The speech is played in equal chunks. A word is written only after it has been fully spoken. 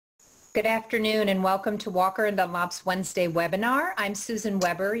Good afternoon and welcome to Walker & Dunlop's Wednesday webinar. I'm Susan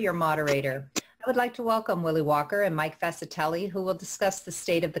Weber, your moderator. I would like to welcome Willy Walker and Mike Fascitelli, who will discuss the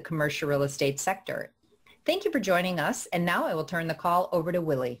state of the commercial real estate sector. Thank you for joining us, and now I will turn the call over to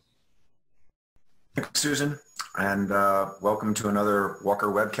Willy. Thanks, Susan, and welcome to another Walker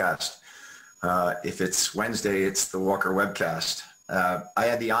Webcast. If it's Wednesday, it's the Walker Webcast. I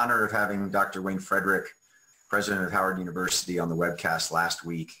had the honor of having Dr. Wayne Frederick, president of Howard University, on the webcast last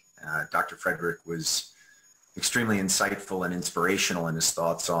week. Dr. Frederick was extremely insightful and inspirational in his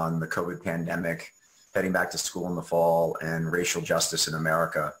thoughts on the COVID pandemic, heading back to school in the fall, and racial justice in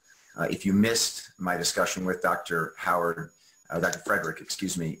America. If you missed my discussion with Dr. Frederick,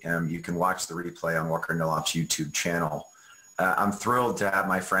 you can watch the replay on Walker & Dunlop's YouTube channel. I'm thrilled to have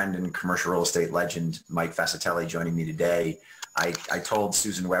my friend and commercial real estate legend, Mike Fascitelli, joining me today. I told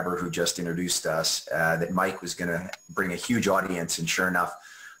Susan Weber, who just introduced us, that Mike was going to bring a huge audience, and sure enough,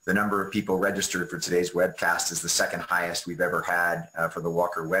 the number of people registered for today's webcast is the second highest we've ever had for the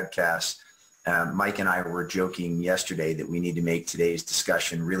Walker Webcast. Mike and I were joking yesterday that we need to make today's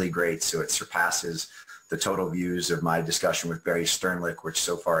discussion really great so it surpasses the total views of my discussion with Barry Sternlicht, which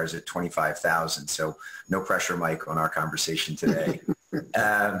so far is at 25,000. So no pressure, Mike, on our conversation today.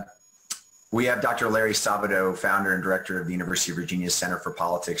 We have Dr. Larry Sabato, founder and director of the University of Virginia Center for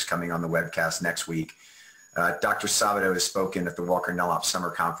Politics, coming on the webcast next week. Dr. Sabato has spoken at the Walker & Dunlop Summer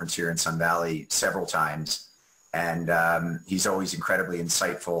Conference here in Sun Valley several times, and he's always incredibly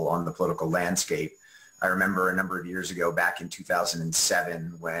insightful on the political landscape. I remember a number of years ago, back in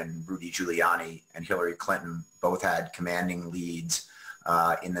 2007, when Rudy Giuliani and Hillary Clinton both had commanding leads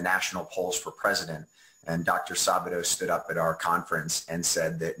in the national polls for president. And Dr. Sabato stood up at our conference and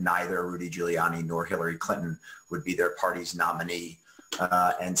said that neither Rudy Giuliani nor Hillary Clinton would be their party's nominee.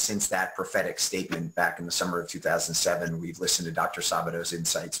 And since that prophetic statement back in the summer of 2007, we've listened to Dr. Sabato's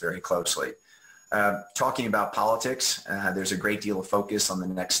insights very closely. Talking about politics, there's a great deal of focus on the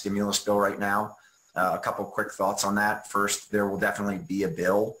next stimulus bill right now. A couple quick thoughts on that. First, there will definitely be a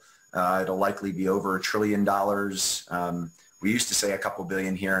bill. It'll likely be over $1 trillion. We used to say a couple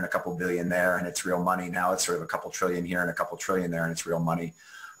billion here and a couple billion there, and it's real money. Now it's sort of a couple trillion here and a couple trillion there, and it's real money.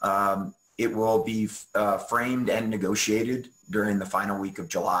 It will be framed and negotiated during the final week of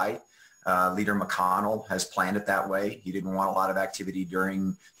July. Leader McConnell has planned it that way. He didn't want a lot of activity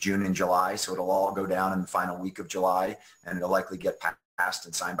during June and July, so it'll all go down in the final week of July, and it'll likely get passed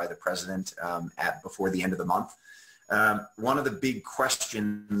and signed by the president before the end of the month. One of the big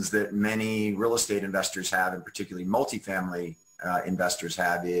questions that many real estate investors have, and particularly multifamily investors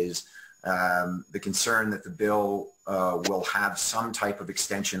have, is the concern that the bill will have some type of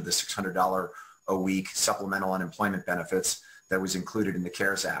extension of the $600 a week supplemental unemployment benefits that was included in the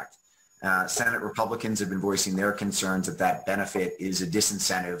CARES Act. Senate Republicans have been voicing their concerns that that benefit is a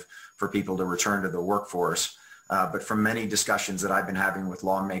disincentive for people to return to the workforce. But from many discussions that I've been having with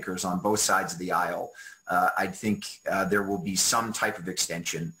lawmakers on both sides of the aisle, I think there will be some type of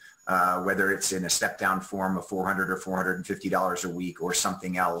extension, whether it's in a step-down form of $400 or $450 a week or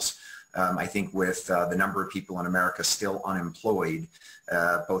something else. I think with the number of people in America still unemployed,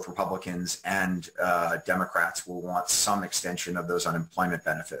 both Republicans and Democrats will want some extension of those unemployment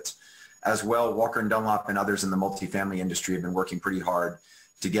benefits. As well, Walker & Dunlop and others in the multifamily industry have been working pretty hard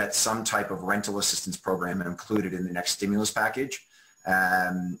to get some type of rental assistance program included in the next stimulus package.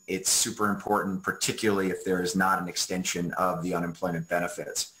 It's super important, particularly if there is not an extension of the unemployment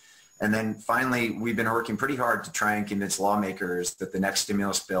benefits. And then finally, we've been working pretty hard to try and convince lawmakers that the next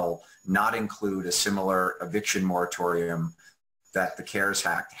stimulus bill not include a similar eviction moratorium that the CARES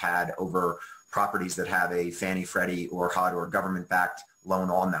Act had over properties that have a Fannie, Freddie, or HUD or government-backed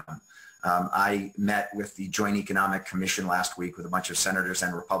loan on them. I met with the Joint Economic Commission last week with a bunch of senators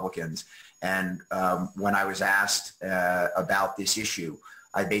and Republicans, and when I was asked about this issue,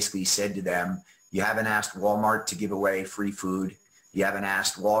 I basically said to them, you haven't asked Walmart to give away free food, you haven't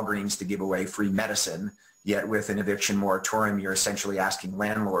asked Walgreens to give away free medicine, yet with an eviction moratorium, you're essentially asking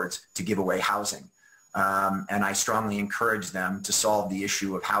landlords to give away housing. And I strongly encourage them to solve the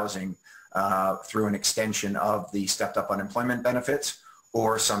issue of housing through an extension of the stepped-up unemployment benefits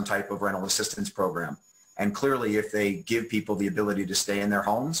or some type of rental assistance program. And clearly, if they give people the ability to stay in their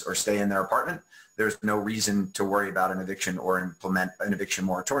homes or stay in their apartment, there's no reason to worry about an eviction or implement an eviction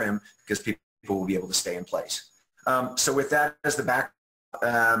moratorium because people will be able to stay in place. So with that as the back,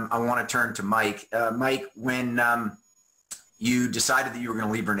 I want to turn to Mike. Mike, when you decided that you were going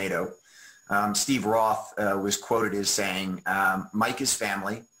to leave Vornado, Steve Roth was quoted as saying, Mike is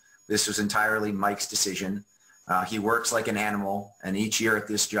family. This was entirely Mike's decision. He works like an animal, and each year at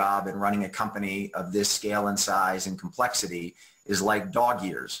this job and running a company of this scale and size and complexity is like dog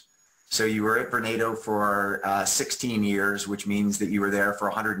years. So you were at Vornado for 16 years, which means that you were there for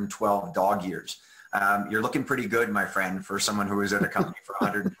 112 dog years. You're looking pretty good, my friend, for someone who was at a company for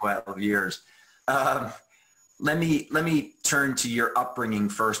 112 years. Let me turn to your upbringing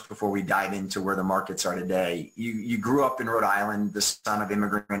first before we dive into where the markets are today. You grew up in Rhode Island, the son of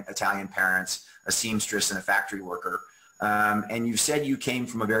immigrant Italian parents, a seamstress and a factory worker. And you said you came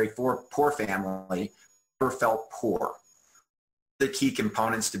from a very poor family, never felt poor. The key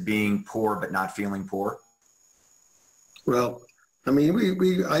components to being poor but not feeling poor? Well, I mean,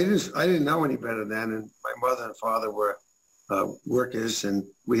 I didn't know any better then, and my mother and father were workers, and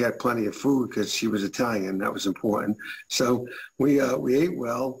we had plenty of food because she was Italian. That was important. So we ate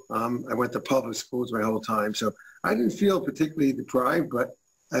well. I went to public schools my whole time, so I didn't feel particularly deprived. But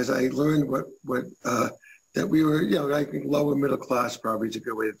as I learned that we were, I think lower middle class probably is a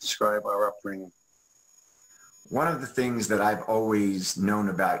good way to describe our upbringing. One of the things that I've always known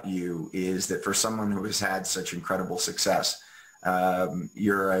about you is that for someone who has had such incredible success,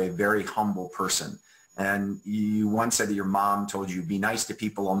 you're a very humble person. And you once said that your mom told you, be nice to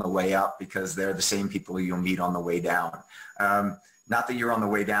people on the way up because they're the same people you'll meet on the way down. Not that you're on the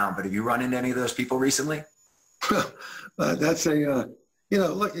way down, but have you run into any of those people recently? That's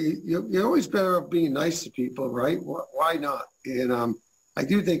look, you're always better off being nice to people, right? Why not? And I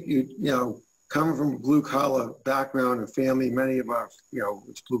do think coming from a blue-collar background and family, many of our,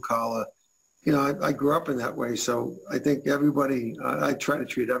 it's blue-collar, I grew up in that way. So I think everybody, I try to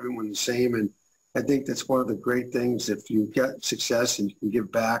treat everyone the same. And I think that's one of the great things. If you get success and you can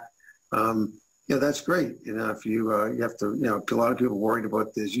give back, that's great. If you have to, a lot of people worried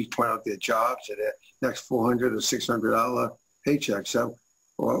about this, you point out their jobs at their next $400 or $600 paycheck. So,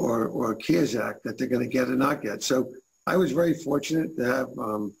 or CARES Act that they're going to get or not get. So I was very fortunate to have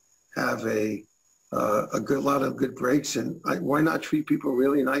a lot of good breaks, and why not treat people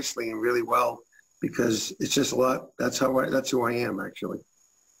really nicely and really well, because it's just a lot. That's who I am, actually.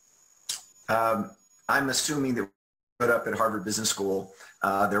 I'm assuming that put up at Harvard Business School,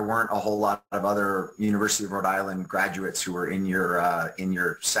 there weren't a whole lot of other University of Rhode Island graduates who were in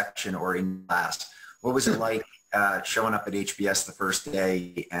your section or in class. What was it like showing up at HBS the first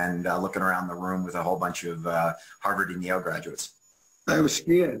day and looking around the room with a whole bunch of Harvard and Yale graduates? I was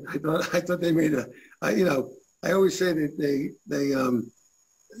scared. I thought they made I always say that they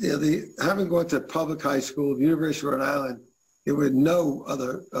having gone to public high school, the University of Rhode Island, there were no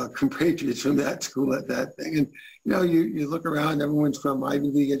other compatriots from that school at that thing. And, you look around, everyone's from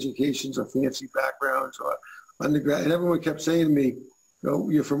Ivy League educations or fancy backgrounds or undergrad. And everyone kept saying to me,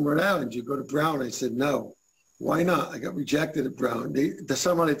 you're from Rhode Island, you go to Brown. I said, no. Why not? I got rejected at Brown.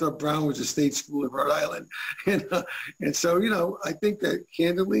 Somehow they thought Brown was a state school in Rhode Island. And so, I think that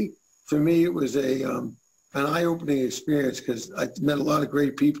candidly, for me, it was an eye-opening experience because I met a lot of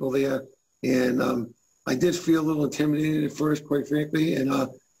great people there. And I did feel a little intimidated at first, quite frankly, and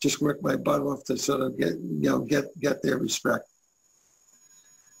just worked my butt off to sort of get their respect.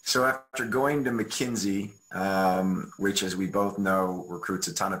 So after going to McKinsey, which, as we both know, recruits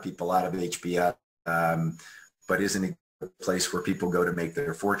a ton of people out of HBS, but isn't a place where people go to make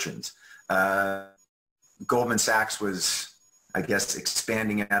their fortunes. Goldman Sachs was, I guess,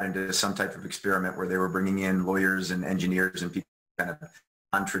 expanding out into some type of experiment where they were bringing in lawyers and engineers and people kind of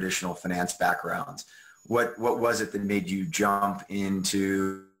non-traditional finance backgrounds. What was it that made you jump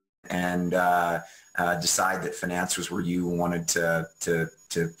into and decide that finance was where you wanted to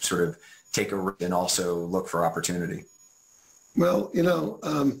sort of take a risk and also look for opportunity? Well,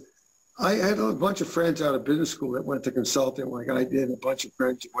 I had a bunch of friends out of business school that went to consulting like I did, and a bunch of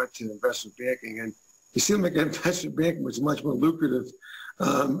friends that went to investment banking. And it seemed like investment banking was much more lucrative.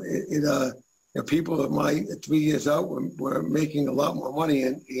 People of my 3 years out were making a lot more money,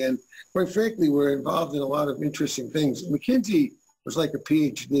 and quite frankly, we're involved in a lot of interesting things. McKinsey was like a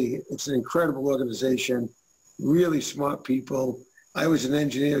PhD. It's an incredible organization, really smart people. I was an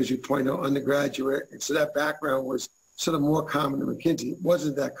engineer, as you point out, undergraduate, and so that background was sort of more common at McKinsey. It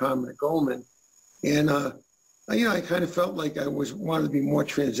wasn't that common at Goldman. And, I kind of felt like I wanted to be more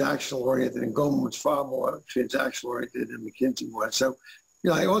transactional oriented, and Goldman was far more transactional oriented than McKinsey was. So,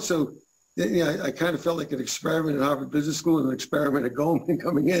 I also, I kind of felt like an experiment at Harvard Business School and an experiment at Goldman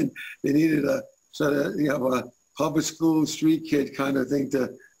coming in. They needed a sort of, a public school street kid kind of thing to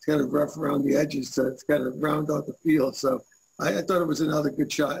kind of rough around the edges to kind of round out the field. So I thought it was another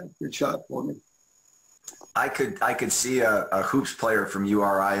good shot for me. I could see a hoops player from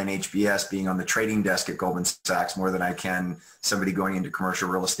URI and HBS being on the trading desk at Goldman Sachs more than I can somebody going into commercial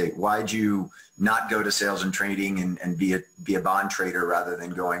real estate. Why'd you not go to sales and trading and be a bond trader rather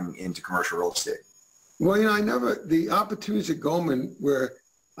than going into commercial real estate? Well, the opportunities at Goldman were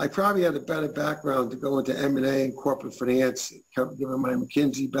I probably had a better background to go into M&A and corporate finance, given my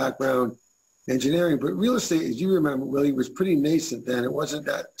McKinsey background, engineering. But real estate, as you remember, Willie, was pretty nascent then. It wasn't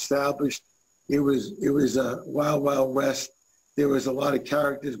that established. It was a wild, wild west. There was a lot of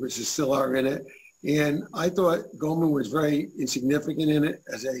characters, which still are in it. And I thought Goldman was very insignificant in it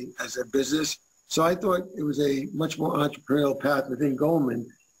as a business. So I thought it was a much more entrepreneurial path within Goldman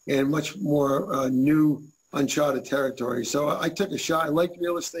and much more new, uncharted territory. So I took a shot. I liked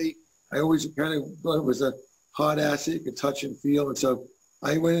real estate. I always kind of thought it was a hard asset you could touch and feel. And so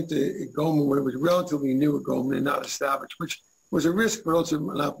I went into Goldman when it was relatively new at Goldman and not established, which was a risk, but also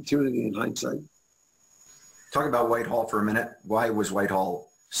an opportunity in hindsight. Talk about Whitehall for a minute. Why was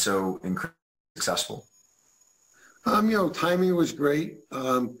Whitehall so incredibly successful? Timing was great.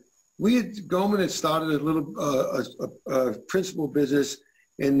 Goldman had started a little principal business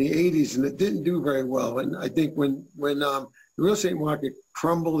in the 80s, and it didn't do very well. And I think when the real estate market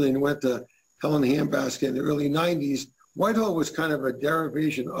crumbled and went to hell in a handbasket in the early 90s, Whitehall was kind of a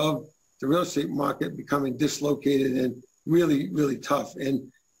derivation of the real estate market becoming dislocated and really, really tough. And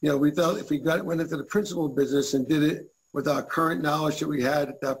we thought if we went into the principal business and did it with our current knowledge that we had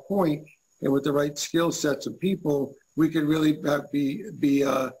at that point and with the right skill sets of people, we could really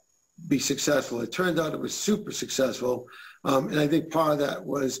be successful. It turned out it was super successful. And I think part of that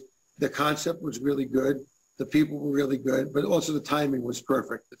was the concept was really good. The people were really good, but also the timing was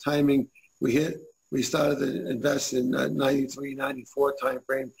perfect. The timing we started to invest in 93, 94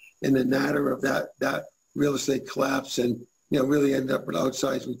 timeframe in the nadir of that real estate collapse, and really ended up with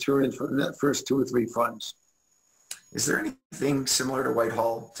outsized returns for that first 2 or 3 funds. Is there anything similar to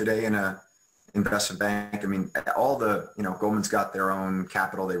Whitehall today in a investment bank? I mean, all the, Goldman's got their own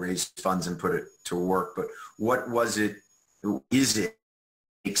capital, they raised funds and put it to work, but what is it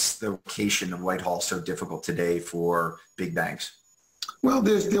makes the location of Whitehall so difficult today for big banks? Well,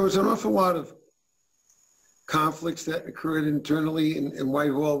 there was an awful lot of conflicts that occurred internally in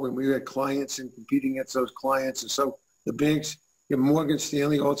Whitehall when we had clients and competing against those clients. And so the banks, Morgan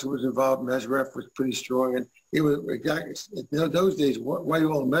Stanley also was involved. Mesref was pretty strong. And it was, those days,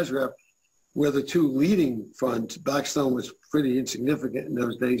 Whitehall and Mesref were the 2 leading funds. Blackstone was pretty insignificant in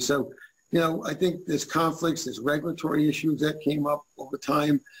those days. So, I think there's conflicts, there's regulatory issues that came up over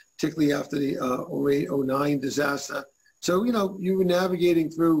time, particularly after the 08, 09 disaster. So, you were navigating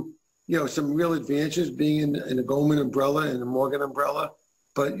through, some real advantages being in the Goldman umbrella and the Morgan umbrella,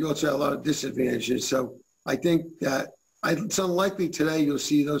 but you also had a lot of disadvantages. So I think that it's unlikely today you'll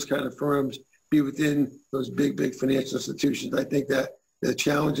see those kind of firms be within those big financial institutions. I think that the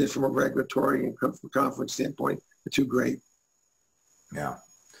challenges from a regulatory and conflict standpoint are too great. Yeah.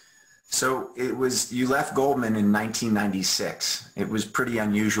 So you left Goldman in 1996. It was pretty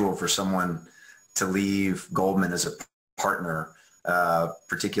unusual for someone to leave Goldman as a partner,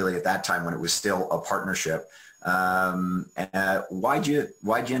 particularly at that time when it was still a partnership. Why'd you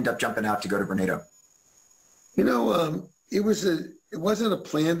end up jumping out to go to Vornado? It wasn't a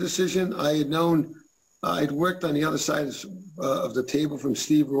planned decision. I had known, I'd worked on the other side of the table from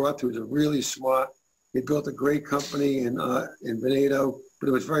Steve Roth, who was a really smart. He built a great company in Vornado, but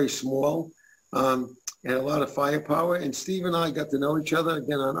it was very small and a lot of firepower. And Steve and I got to know each other,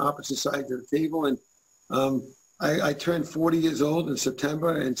 again, on opposite sides of the table. And I turned 40 years old in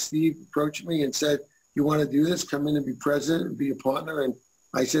September, and Steve approached me and said, "You want to do this? Come in and be president and be a partner." And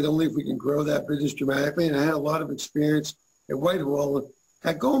I said, only if we can grow that business dramatically. And I had a lot of experience at Whitehall.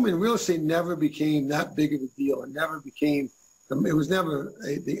 At Goldman, real estate never became that big of a deal. It was never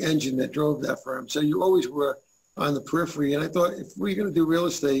the engine that drove that firm. So you always were on the periphery. And I thought if we're going to do real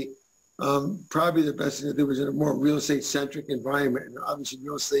estate, probably the best thing to do was in a more real estate-centric environment. And obviously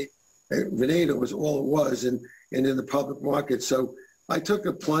real estate at Vornado was all it was, and in the public market. So I took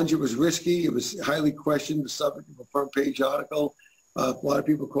a plunge. It was risky. It was highly questioned, the subject of a front-page article. A lot of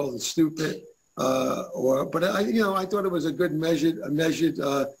people called it stupid. But I thought it was a good measured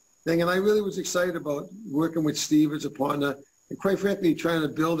thing. And I really was excited about working with Steve as a partner and, quite frankly, trying to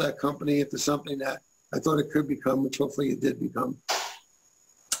build that company into something that I thought it could become, which hopefully it did become.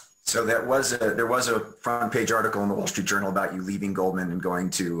 So there was a front page article in the Wall Street Journal about you leaving Goldman and going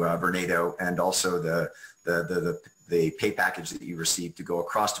to Vornado, and also the pay package that you received to go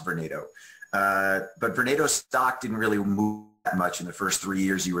across to Vornado. But Vornado's stock didn't really move that much in the first 3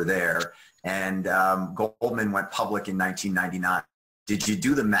 years you were there, and Goldman went public in 1999. Did you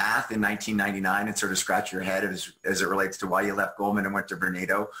do the math in 1999 and sort of scratch your head as it relates to why you left Goldman and went to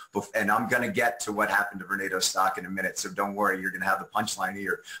Vornado? And I'm going to get to what happened to Vornado stock in a minute, so don't worry, you're going to have the punchline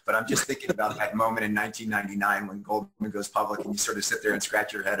here. But I'm just thinking about that moment in 1999 when Goldman goes public and you sort of sit there and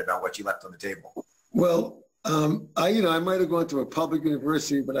scratch your head about what you left on the table. Well, I might have gone to a public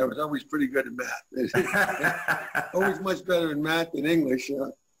university, but I was always pretty good at math. Always much better in math than English.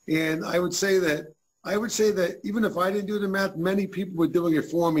 And I would say that even if I didn't do the math, many people were doing it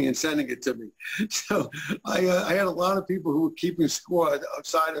for me and sending it to me. So I had a lot of people who were keeping score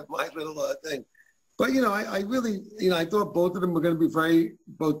outside of my little thing. But, I really, I thought both of them were going to be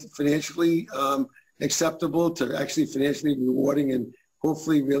both financially acceptable to actually financially rewarding and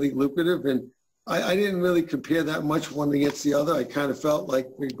hopefully really lucrative. And I didn't really compare that much one against the other. I kind of felt like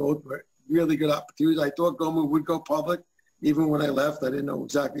we both were really good opportunities. I thought Goldman would go public. Even when I left, I didn't know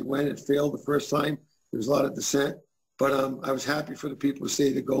exactly when. It failed the first time. There was a lot of dissent. But I was happy for the people who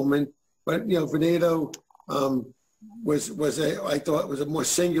stayed at Goldman. But, Vornado I thought was a more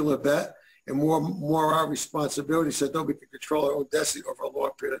singular bet and more our responsibility, so that we could control our own destiny over a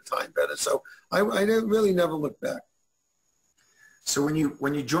long period of time better. So I didn't really never look back. So when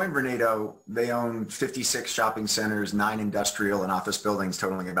you joined Vornado, they owned 56 shopping centers, 9 industrial and office buildings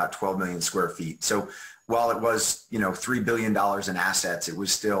totaling about 12 million square feet. So while it was, $3 billion in assets, it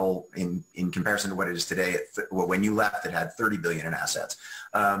was still in comparison to what it is today. When you left, it had 30 billion in assets.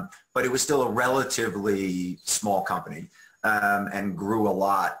 But it was still a relatively small company and grew a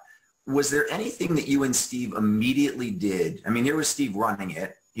lot. Was there anything that you and Steve immediately did? I mean, here was Steve running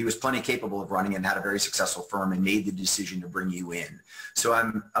it. He was plenty capable of running it and had a very successful firm and made the decision to bring you in. So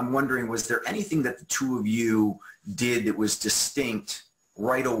I'm wondering, was there anything that the two of you did that was distinct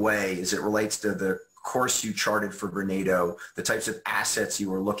right away as it relates to the course you charted for Vornado, the types of assets you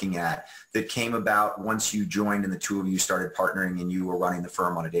were looking at that came about once you joined and the two of you started partnering and you were running the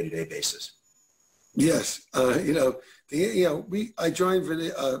firm on a day-to-day basis? Yes. I joined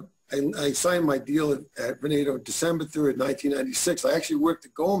Vornado. I signed my deal at Vornado December 3rd, 1996. I actually worked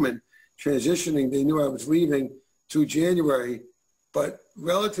at Goldman transitioning. They knew I was leaving to January, but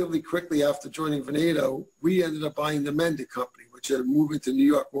relatively quickly after joining Vornado, we ended up buying the Mendick Company, which had moved into New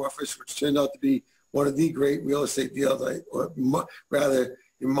York office, which turned out to be one of the great real estate deals, or rather,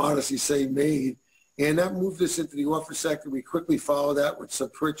 in modesty say, made. And that moved us into the office sector. We quickly followed that with some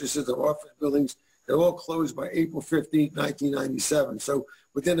purchases of office buildings. They all closed by April 15th, 1997. So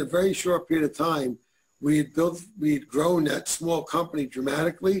within a very short period of time, we had grown that small company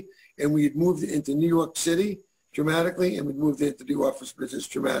dramatically, and we had moved it into New York City dramatically, and we moved it into the office business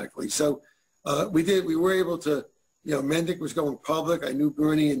dramatically. So we were able to, Mendick was going public. I knew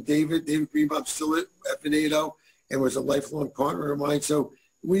Bernie and David Greenbaum still at Vornado and was a lifelong partner of mine. So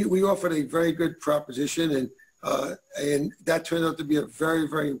we offered a very good proposition, and that turned out to be a very,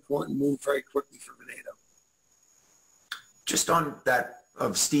 very important move very quickly for Vornado. Just on that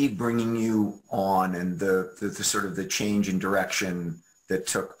of Steve bringing you on and the sort of the change in direction that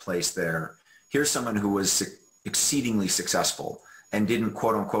took place there, here's someone who was exceedingly successful and didn't,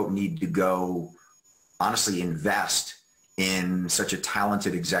 quote unquote, need to go honestly invest in such a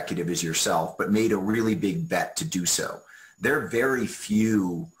talented executive as yourself, but made a really big bet to do so. There are very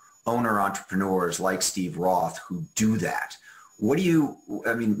few owner entrepreneurs like Steve Roth who do that. What do you,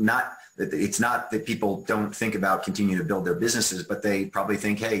 it's not that people don't think about continuing to build their businesses, but they probably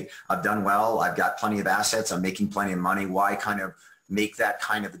think, hey, I've done well, I've got plenty of assets, I'm making plenty of money, why kind of make that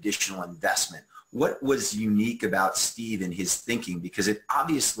kind of additional investment? What was unique about Steve and his thinking? Because it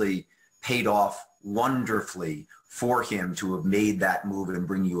obviously paid off wonderfully for him to have made that move and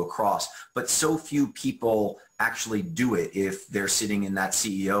bring you across. But so few people actually do it if they're sitting in that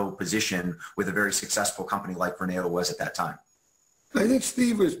CEO position with a very successful company like Vornado was at that time. I think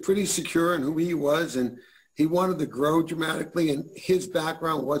Steve was pretty secure in who he was, and he wanted to grow dramatically, and his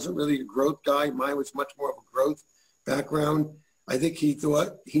background wasn't really a growth guy. Mine was much more of a growth background. I think he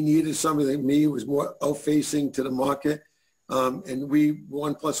thought he needed somebody like me who was more out-facing to the market, and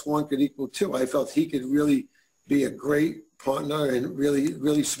 1 + 1 could equal 2. I felt he could really be a great partner and really,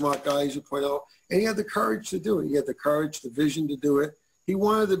 really smart guy, as you point out, and he had the courage to do it. He had the courage, the vision to do it. He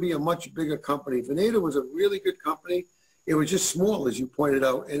wanted to be a much bigger company. Vornado was a really good company. It was just small, as you pointed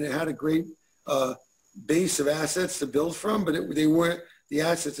out, and it had a great base of assets to build from, but they weren't the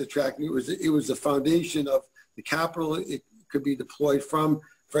assets attracting. It was the foundation of the capital it could be deployed from,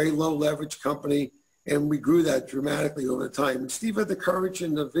 very low leverage company, and we grew that dramatically over time. And Steve had the courage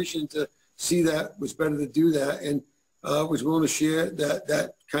and the vision to see that was better to do that, and was willing to share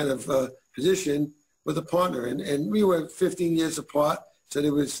that kind of position with a partner. And we were 15 years apart, so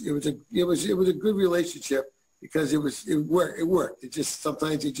it was a good relationship because it worked. It just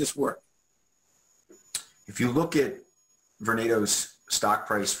sometimes it just worked. If you look at Vornado's stock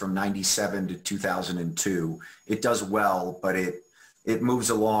price from 97 to 2002, it does well, but it moves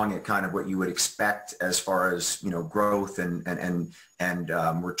along at kind of what you would expect as far as, growth and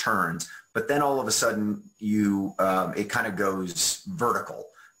returns. But then all of a sudden it kind of goes vertical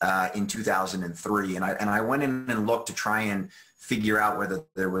in 2003. And I went in and looked to try and figure out whether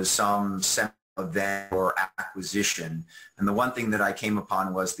there was some event or acquisition. And the one thing that I came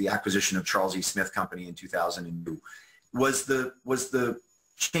upon was the acquisition of Charles E. Smith Company in 2002. Was the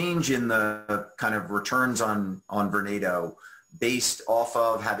change in the kind of returns on Vornado based off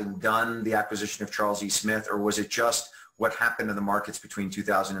of having done the acquisition of Charles E. Smith, or was it just what happened in the markets between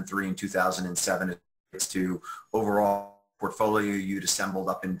 2003 and 2007 as to overall portfolio you'd assembled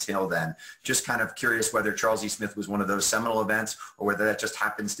up until then? Just kind of curious whether Charles E. Smith was one of those seminal events, or whether that just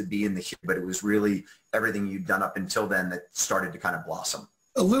happens to be in the, but it was really everything you'd done up until then that started to kind of blossom.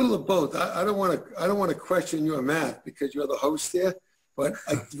 A little of both. I don't want to question your math because you're the host there, but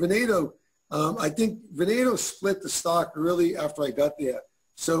Vornado, I think Vornado split the stock really after I got there.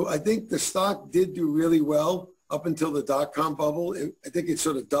 So I think the stock did do really well up until the dot-com bubble. I think it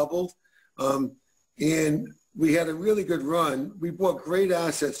sort of doubled. And we had a really good run. We bought great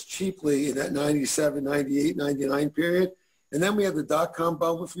assets cheaply in that 97, 98, 99 period. And then we had the dot-com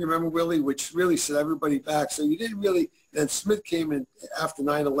bubble, if you remember, Willie, which really set everybody back. So you didn't really, and Smith came in after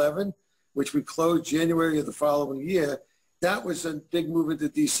 9/11, which we closed January of the following year. That was a big move into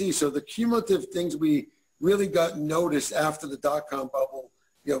DC. So the cumulative things we really got noticed after the dot-com bubble,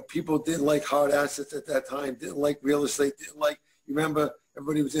 people didn't like hard assets at that time, didn't like real estate, didn't like, you remember,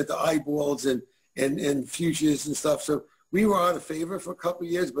 everybody was into eyeballs and futures and stuff. So we were out of favor for a couple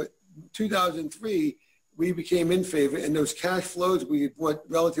of years, but 2003, we became in favor, and those cash flows we bought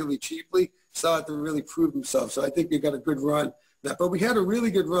relatively cheaply started to really prove themselves. So I think we got a good run. But we had a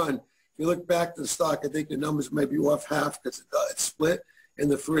really good run. If you look back to the stock, I think the numbers might be off half because it split in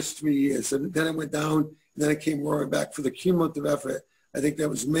the first 3 years. So then it went down, and then it came roaring back for the cumulative effort. I think that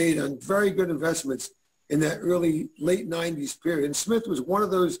was made on very good investments in that late 90s period. And Smith was one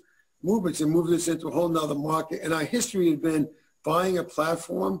of those movements and moved us into a whole nother market. And our history had been buying a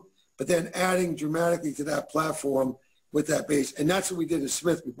platform, but then adding dramatically to that platform with that base. And that's what we did at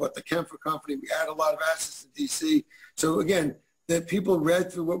Smith. We bought the Kemper Company. We added a lot of assets in DC. So again, that people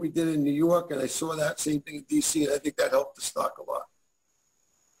read through what we did in New York, and I saw that same thing in DC, and I think that helped the stock a lot.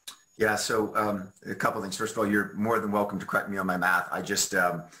 Yeah, so a couple of things. First of all, you're more than welcome to correct me on my math. I just,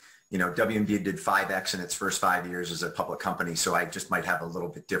 WMD did 5X in its first 5 years as a public company, so I just might have a little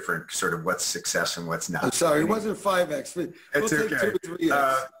bit different sort of what's success and what's not. I'm sorry, it wasn't 5X. We'll it's okay. 2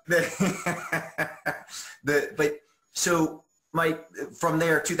 or 3X. But so, Mike, from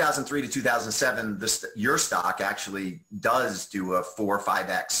there, 2003 to 2007, your stock actually does do a 4 or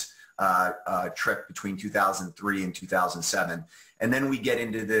 5X trip between 2003 and 2007. And then we get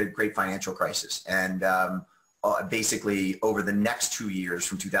into the great financial crisis. And basically over the next 2 years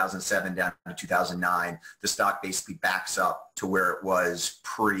from 2007 down to 2009, the stock basically backs up to where it was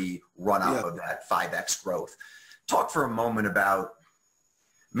pre-run-up of that 5X growth. Talk for a moment about,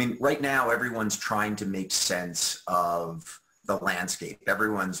 right now everyone's trying to make sense of the landscape.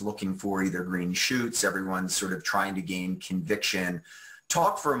 Everyone's looking for either green shoots. Everyone's sort of trying to gain conviction.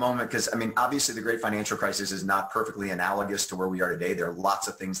 Talk for a moment, because obviously the great financial crisis is not perfectly analogous to where we are today. There are lots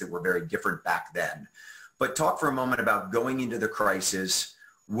of things that were very different back then. But talk for a moment about going into the crisis,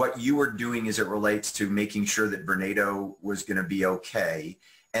 what you were doing as it relates to making sure that Vornado was going to be okay.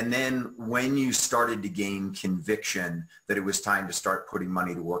 And then when you started to gain conviction that it was time to start putting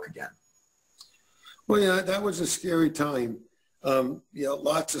money to work again. Well, yeah, that was a scary time.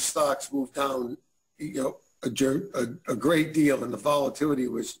 Lots of stocks moved down, a great deal, and the volatility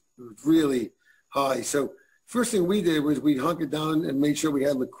was really high. So first thing we did was we hunkered down and made sure we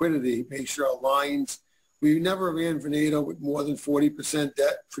had liquidity, made sure our lines, we never ran Vornado with more than 40%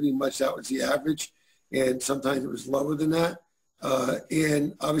 debt. Pretty much that was the average, and sometimes it was lower than that.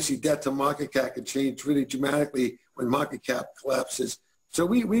 And obviously debt to market cap can change really dramatically when market cap collapses. So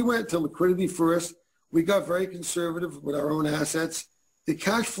we went to liquidity first. We got very conservative with our own assets. The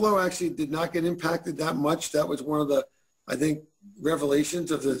cash flow actually did not get impacted that much. That was one of the, I think,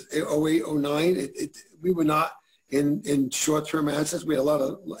 revelations of the 08, 09. We were not in short-term assets. We had a lot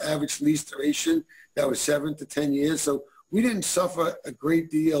of average lease duration that was 7 to 10 years. So we didn't suffer a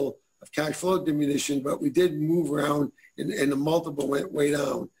great deal of cash flow diminution, but we did move around and the multiple went way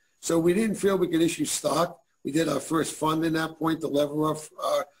down. So we didn't feel we could issue stock. We did our first fund in that point to lever up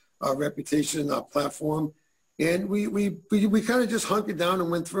our reputation, our platform. And we kind of just hunkered down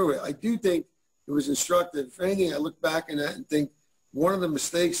and went through it. I do think it was instructive. If anything, I look back on that and think one of the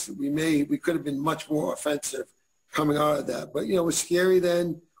mistakes that we made, we could have been much more offensive coming out of that. But, it was scary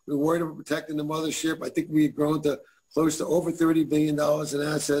then. We were worried about protecting the mothership. I think we had grown to close to over $30 billion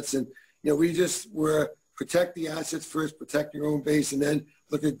in assets. And, we just were protect the assets first, protect your own base, and then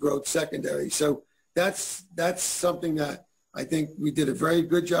look at growth secondary. So that's something that I think we did a very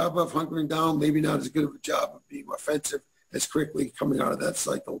good job of hunkering down, maybe not as good of a job of being offensive as quickly coming out of that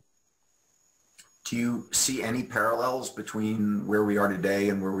cycle. Do you see any parallels between where we are today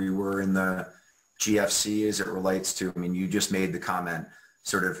and where we were in the GFC as it relates to, I mean, you just made the comment,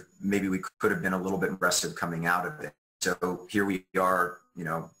 sort of maybe we could have been a little bit aggressive coming out of it. So here we are,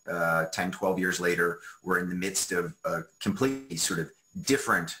 10, 12 years later, we're in the midst of a completely sort of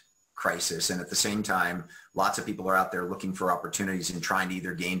different crisis. And at the same time, lots of people are out there looking for opportunities and trying to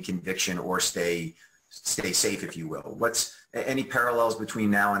either gain conviction or stay safe, if you will. What's any parallels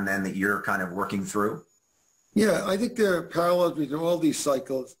between now and then that you're kind of working through? Yeah, I think there are parallels between all these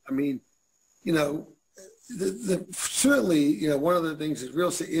cycles. I mean, certainly, one of the things is real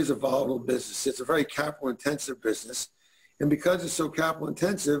estate is a volatile business. It's a very capital intensive business. And because it's so capital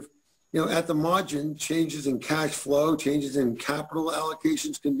intensive, at the margin, changes in cash flow, changes in capital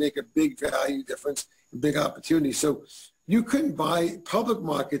allocations can make a big value difference, a big opportunity. So you couldn't buy, public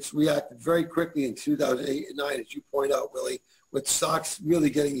markets reacted very quickly in 2008 and 9, as you point out, Willie, with stocks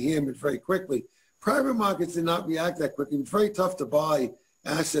really getting hammered very quickly. Private markets did not react that quickly. It was very tough to buy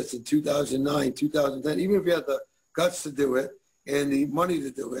assets in 2009, 2010, even if you had the guts to do it and the money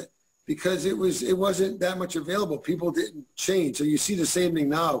to do it, because it wasn't that much available. People didn't change. So you see the same thing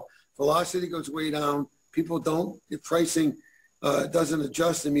now. Velocity goes way down. People don't, the pricing doesn't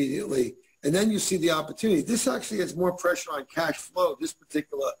adjust immediately. And then you see the opportunity. This actually has more pressure on cash flow, this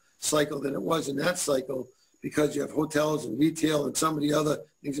particular cycle, than it was in that cycle, because you have hotels and retail and some of the other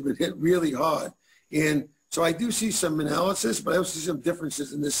things have been hit really hard. And so I do see some analysis, but I also see some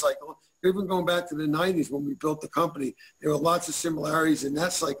differences in this cycle. Even going back to the 90s when we built the company, there were lots of similarities in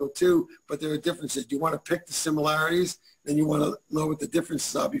that cycle too, but there are differences. You want to pick the similarities, and you want to know what the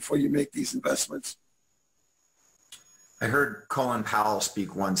differences are before you make these investments. I heard Colin Powell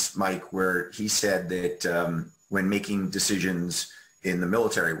speak once, Mike, where he said that when making decisions in the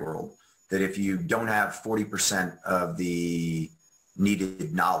military world, that if you don't have 40% of the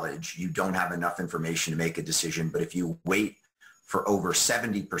needed knowledge, you don't have enough information to make a decision. But if you wait for over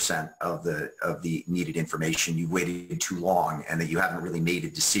 70% of the needed information, you've waited too long, and that you haven't really made a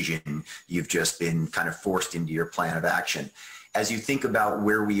decision. You've just been kind of forced into your plan of action. As you think about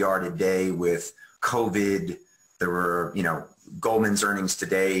where we are today with COVID, there were, Goldman's earnings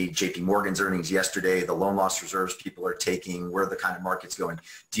today, JP Morgan's earnings yesterday, the loan loss reserves people are taking, where the kind of market's going.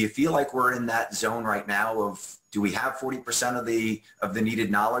 Do you feel like we're in that zone right now of, do we have 40% of the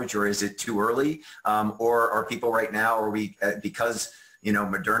needed knowledge, or is it too early? Or are people right now, are we, because,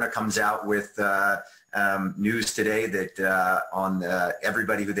 Moderna comes out with news today that on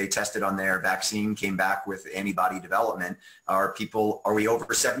everybody who they tested on their vaccine came back with antibody development, are we over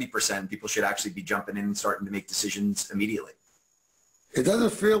 70%? People should actually be jumping in and starting to make decisions immediately. It doesn't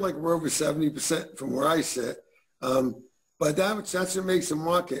feel like we're over 70% from where I sit, but that's what makes the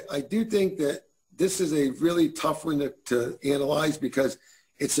market. I do think that this is a really tough one to analyze, because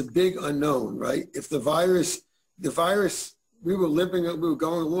it's a big unknown, right? If the virus, we were going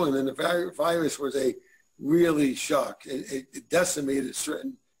along, and the virus was a really shock. It decimated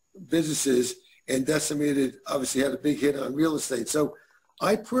certain businesses and obviously had a big hit on real estate. So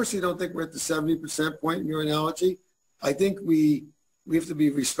I personally don't think we're at the 70% point in your analogy. I think we have to be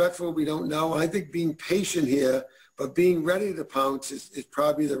respectful. We don't know. I think being patient here, but being ready to pounce is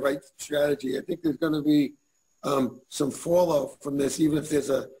probably the right strategy. I think there's going to be some fallout from this, even if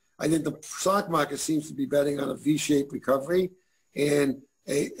I think the stock market seems to be betting on a V-shaped recovery.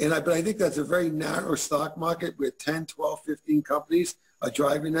 But I think that's a very narrow stock market where 10, 12, 15 companies are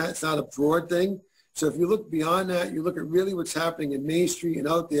driving that. It's not a broad thing. So if you look beyond that, you look at really what's happening in Main Street and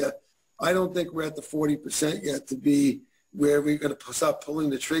out there, I don't think we're at the 40% yet to be where we're going to start pulling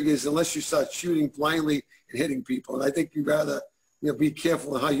the triggers, unless you start shooting blindly and hitting people. And I think you'd rather be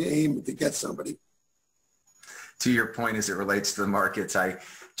careful in how you aim to get somebody. To your point as it relates to the markets, I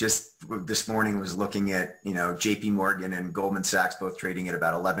just this morning was looking at, JP Morgan and Goldman Sachs both trading at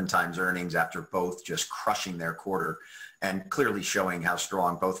about 11 times earnings after both just crushing their quarter and clearly showing how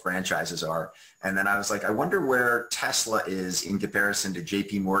strong both franchises are. And then I was like, I wonder where Tesla is in comparison to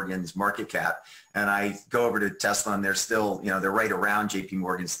JP Morgan's market cap. And I go over to Tesla, and they're still, they're right around JP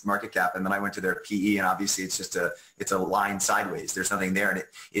Morgan's market cap. And then I went to their PE, and obviously it's a line sideways. There's nothing there. And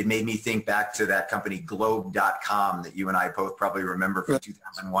it made me think back to that company Globe.com that you and I both probably remember from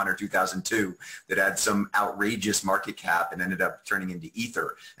 2001 or 2002 that had some outrageous market cap and ended up turning into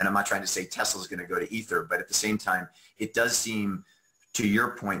Ether. And I'm not trying to say Tesla's going to go to Ether, but at the same time, it does seem to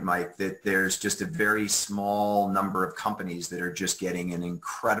your point, Mike, that there's just a very small number of companies that are just getting an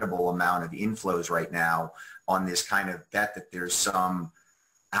incredible amount of inflows right now on this kind of bet that there's some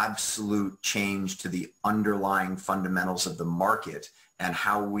absolute change to the underlying fundamentals of the market and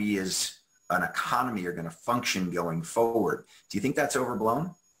how we as an economy are going to function going forward. Do you think that's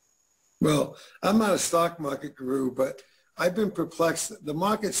overblown? Well, I'm not a stock market guru, but I've been perplexed. The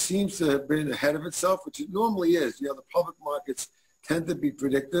market seems to have been ahead of itself, which it normally is. You know, the public markets tend to be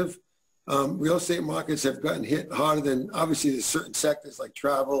predictive. Real estate markets have gotten hit harder than, obviously, there's certain sectors like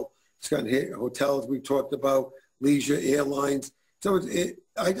travel. It's gotten hit, hotels we talked about, leisure, airlines. So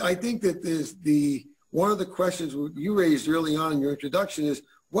I think that there's one of the questions you raised early on in your introduction is,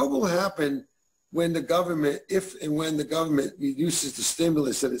 what will happen when the government, if and when the government reduces the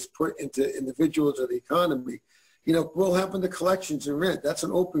stimulus that is put into individuals or the economy? You know, what will happen to collections and rent? That's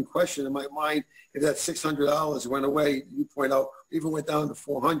an open question in my mind. If that $600 went away, you point out, even went down to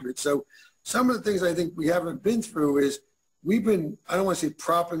 $400. So some of the things I think we haven't been through is we've been, I don't want to say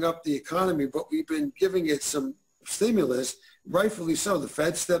propping up the economy, but we've been giving it some stimulus, rightfully so. The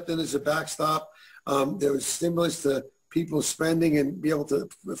Fed stepped in as a backstop. There was stimulus to people spending and be able to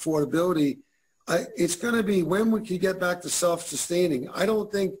affordability. It's going to be when we can get back to self-sustaining. I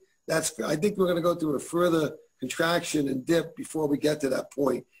think we're going to go through a further contraction and dip before we get to that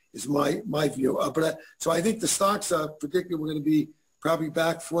point, is my view. So I think the stocks are predicting we're going to be probably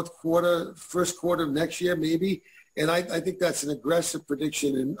back fourth quarter, first quarter of next year, maybe. And I think that's an aggressive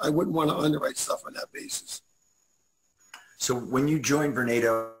prediction, and I wouldn't want to underwrite stuff on that basis. So when you joined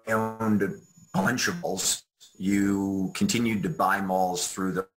Vornado, you owned a bunch of malls. You continued to buy malls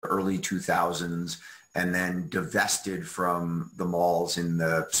through the early 2000s and then divested from the malls in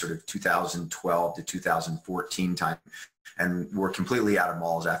the sort of 2012 to 2014 time, and were completely out of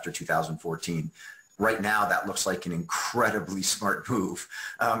malls after 2014. Right now, that looks like an incredibly smart move.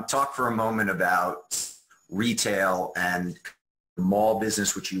 Talk for a moment about retail and the mall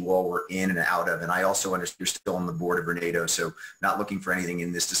business, which you all were in and out of. And I also understand you're still on the board of Vornado, so not looking for anything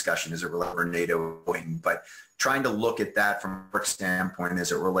in this discussion as it relates to Vornado, but trying to look at that from a work standpoint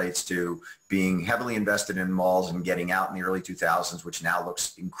as it relates to being heavily invested in malls and getting out in the early 2000s, which now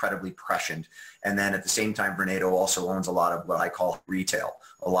looks incredibly prescient. And then at the same time, Vornado also owns a lot of what I call retail,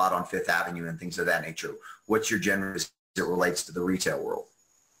 a lot on Fifth Avenue and things of that nature. What's your general as it relates to the retail world?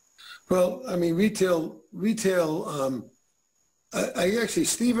 Well, I mean, retail, I actually,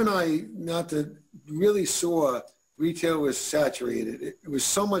 Steve and I, not to really saw retail was saturated. It was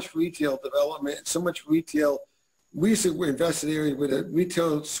so much retail development, so much retail. We used to invest in areas where the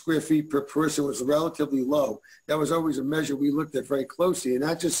retail square feet per person was relatively low. That was always a measure we looked at very closely, and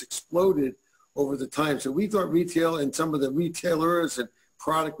that just exploded over the time. So we thought retail and some of the retailers and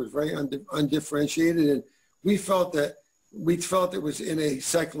product was very undifferentiated, and we felt it was in a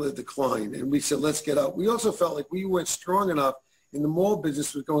secular decline, and we said, let's get out. We also felt like we weren't strong enough, and the mall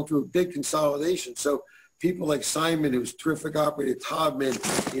business was going through a big consolidation. So people like Simon, who's a terrific operator,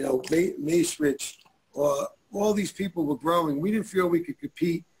 Todman, you know, Macerich, all these people were growing. We didn't feel we could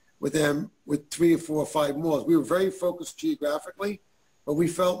compete with them with 3 or 4 or 5 malls. We were very focused geographically, but we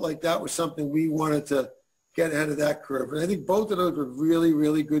felt like that was something we wanted to get ahead of that curve. And I think both of those were really,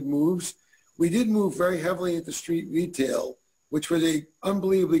 really good moves. We did move very heavily into street retail, which was an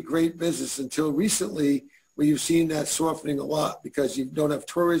unbelievably great business until recently, where you've seen that softening a lot because you don't have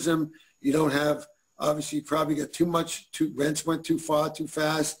tourism. You don't have, obviously, you probably got rents went too far, too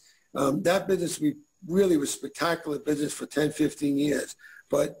fast. That business really was spectacular business for 10, 15 years.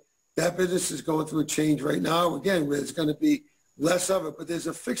 But that business is going through a change right now. Again, where there's going to be less of it, but there's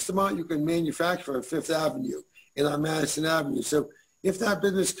a fixed amount you can manufacture on Fifth Avenue and on Madison Avenue. So if that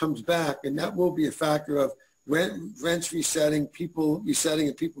business comes back, and that will be a factor of rents resetting, people resetting,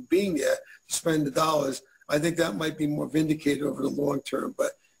 and people being there to spend the dollars, I think that might be more vindicated over the long term.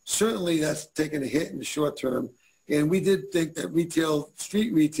 But certainly that's taken a hit in the short term. And we did think that retail,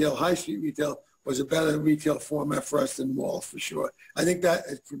 street retail, high street retail was a better retail format for us than malls, for sure. I think that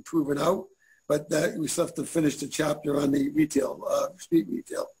has been proven out, but we still have to finish the chapter on the retail, street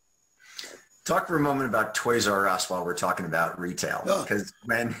retail. Talk for a moment about Toys R Us while we're talking about retail, because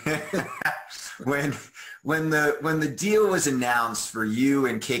when the deal was announced for you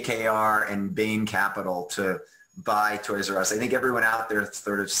and KKR and Bain Capital to buy Toys R Us, I think everyone out there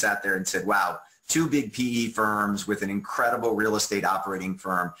sort of sat there and said, wow, 2 big PE firms with an incredible real estate operating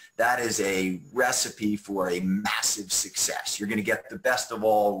firm. That is a recipe for a massive success. You're going to get the best of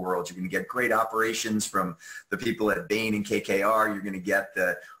all worlds. You're going to get great operations from the people at Bain and KKR. You're going to get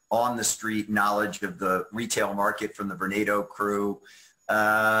the on-the-street knowledge of the retail market from the Vornado crew.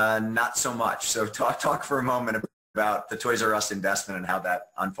 Not so much. So talk for a moment about the Toys R Us investment and how that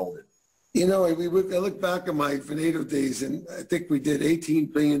unfolded. You know, I look back at my Vornado days, and I think we did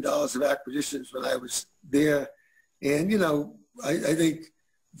 $18 billion of acquisitions when I was there. And, you know, I think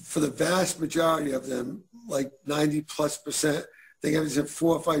for the vast majority of them, like 90+%, I think I was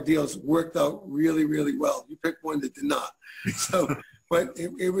 4 or 5 deals worked out really, really well. You pick one that did not. So, but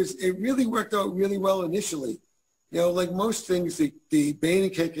it really worked out really well initially. You know, like most things, the Bain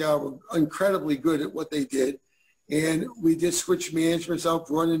and KKR were incredibly good at what they did. And we did switch managements out,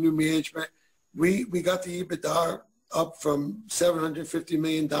 brought in new management. We got the EBITDA up from $750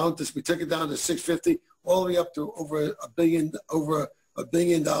 million down to, we took it down to 650, all the way up to over $1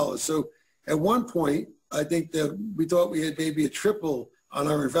 billion. So at one point, I think that we thought we had maybe a triple on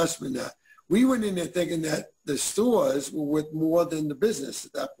our investment net. We went in there thinking that the stores were worth more than the business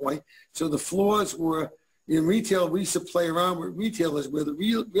at that point. So the floors were, in retail, we used to play around with retailers where the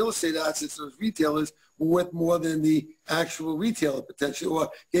real estate assets of those retailers were worth more than the actual retailer potential, or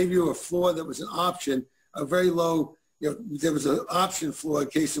gave you a floor that was an option, a very low, you know, there was an option floor in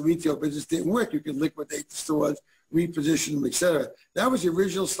case the retail business didn't work. You could liquidate the stores, reposition them, et cetera. That was the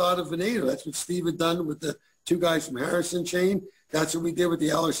original start of Vornado. That's what Steve had done with the 2 guys from Harrison chain. That's what we did with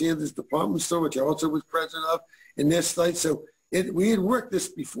the Alexander's department store, which I also was president of in their site. So we had worked this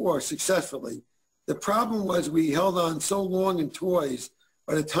before successfully. The problem was we held on so long in toys.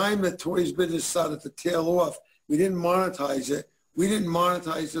 By the time that toys business started to tail off, we didn't monetize it. We didn't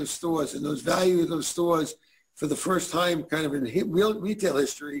monetize those stores, and those value of those stores for the first time kind of in real retail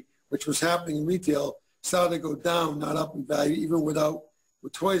history, which was happening in retail, started to go down, not up in value, even with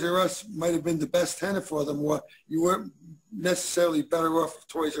Toys R Us might have been the best tenant for them, or you weren't necessarily better off if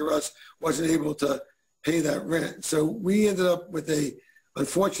Toys R Us wasn't able to pay that rent. So we ended up with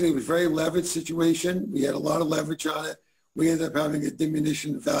unfortunately, it was a very leveraged situation. We had a lot of leverage on it. We ended up having a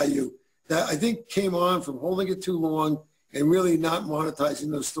diminution of value that I think came on from holding it too long and really not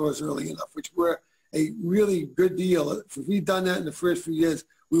monetizing those stores early enough, which were a really good deal. If we'd done that in the first few years,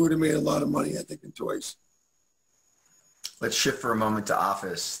 we would have made a lot of money, I think, in toys. Let's shift for a moment to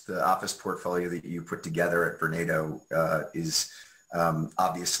office. The office portfolio that you put together at Vornado is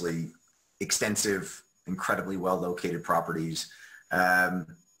obviously extensive, incredibly well-located properties.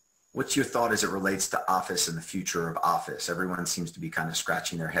 What's your thought as it relates to office and the future of office? Everyone seems to be kind of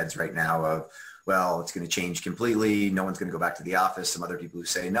scratching their heads right now of, well, it's going to change completely. No one's going to go back to the office. Some other people who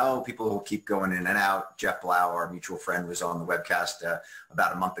say, no, people will keep going in and out. Jeff Blau, our mutual friend, was on the webcast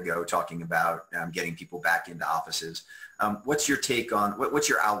about a month ago talking about getting people back into offices. What's your take on, what's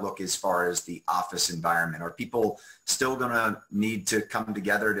your outlook as far as the office environment? Are people still going to need to come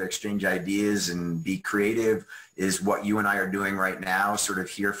together to exchange ideas and be creative? Is what you and I are doing right now sort of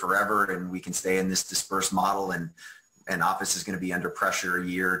here forever, and we can stay in this dispersed model, and office is going to be under pressure a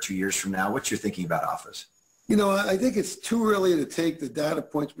year or 2 years from now? What's your thinking about office? You know, I think it's too early to take the data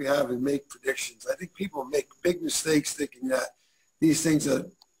points we have and make predictions. I think people make big mistakes thinking that these things are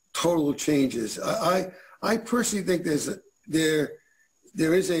total changes. I personally think there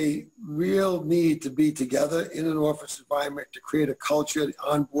is a real need to be together in an office environment, to create a culture, to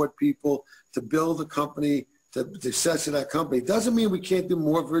onboard people, to build a company, to success of that company. Doesn't mean we can't do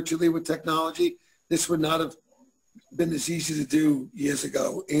more virtually with technology. This would not have been as easy to do years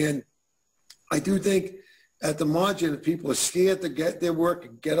ago. And I do think at the margin, if people are scared to get their work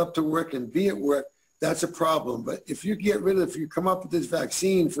and get up to work and be at work, that's a problem. But if you if you come up with this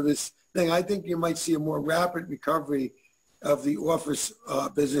vaccine for this thing, I think you might see a more rapid recovery of the office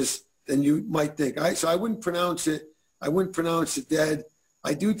business than you might think. So I wouldn't pronounce it dead.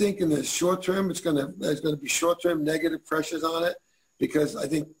 I do think in the short term, there's going to be short-term negative pressures on it, because I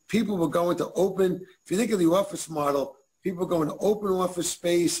think people will go into open, if you think of the office model, people go into open office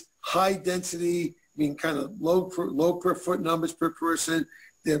space, high density, I mean kind of low per foot numbers per person.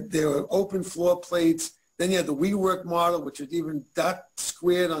 There are open floor plates. Then you have the WeWork model, which is even that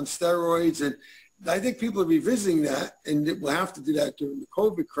squared on steroids. And I think people are revisiting that, and we'll have to do that during the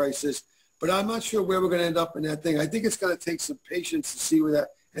COVID crisis. But I'm not sure where we're going to end up in that thing. I think it's going to take some patience to see where that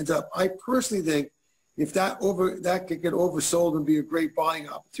ends up. I personally think if that could get oversold and be a great buying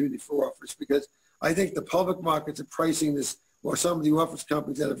opportunity for office, because I think the public markets are pricing this, or some of the office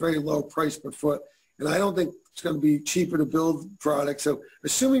companies, at a very low price per foot. And I don't think it's going to be cheaper to build products. So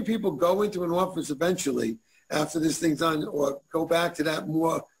assuming people go into an office eventually after this thing's done, or go back to that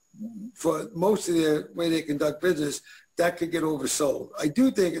more for most of their way they conduct business, that could get oversold. I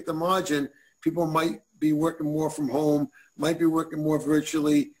do think at the margin, people might be working more from home, might be working more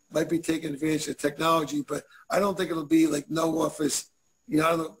virtually, might be taking advantage of technology, but I don't think it'll be like no office, you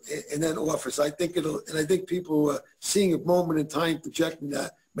know, and then office. I think and I think people who are seeing a moment in time projecting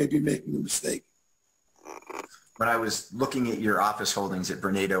that may be making a mistake. When I was looking at your office holdings at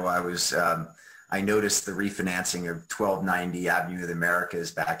Vornado, I noticed the refinancing of 1290 Avenue of the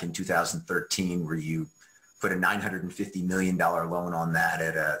Americas back in 2013, where you put a $950 million loan on that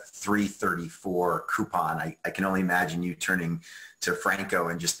at a 334 coupon. I can only imagine you turning to Franco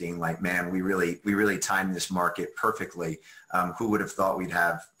and just being like, man, we really timed this market perfectly. Who would have thought we'd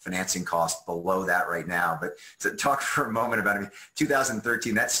have financing costs below that right now? But to talk for a moment about,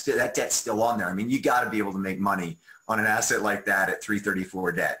 2013, that debt's still on there. I mean, you got to be able to make money on an asset like that at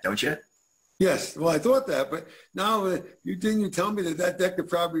 334 debt, don't you? Yes, well, I thought that, but now you tell me that debt could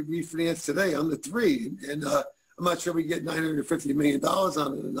probably refinance today on the 3, and I'm not sure we get $950 million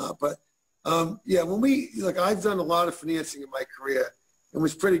on it or not. But yeah, I've done a lot of financing in my career and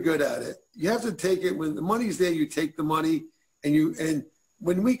was pretty good at it. You have to take it when the money's there. You take the money, and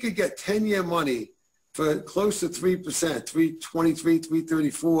when we could get 10-year money for close to 3%, 323,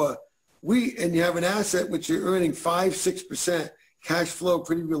 334, and you have an asset which you're earning 5-6%. Cash flow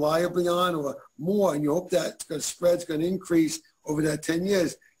pretty reliably on or more, and you hope that spread's going to increase over that 10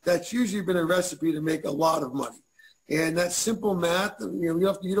 years, that's usually been a recipe to make a lot of money. And that's simple math. You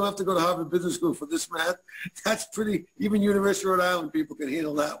don't have to go to Harvard Business School for this math. That's even University of Rhode Island people can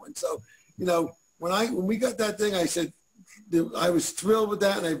handle that one. So, when we got that thing, I said, I was thrilled with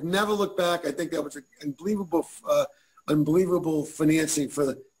that, and I've never looked back. I think that was an unbelievable financing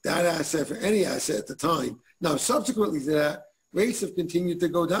for that asset, for any asset at the time. Now, subsequently to that, rates have continued to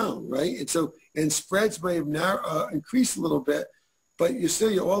go down, right? And spreads may have increased a little bit, but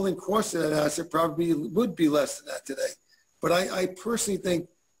your all-in cost of that asset probably would be less than that today. But I personally think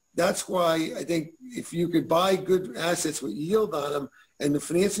that's why I think if you could buy good assets with yield on them and the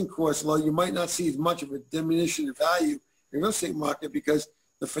financing costs low, you might not see as much of a diminution of value in the real estate market, because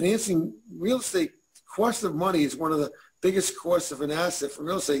the real estate cost of money is one of the biggest costs of an asset for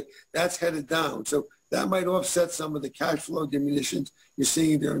real estate. That's headed down. So that might offset some of the cash flow diminutions you're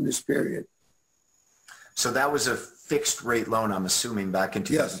seeing during this period. So that was a fixed rate loan, I'm assuming, back in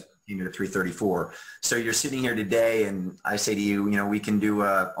 2015 to 334. So you're sitting here today, and I say to you, we can do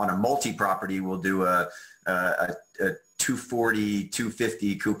on a multi-property, we'll do a 240,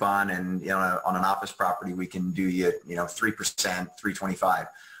 250 coupon, and on an office property, we can do 3%, 325.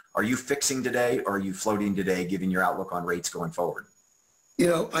 Are you fixing today, or are you floating today, given your outlook on rates going forward?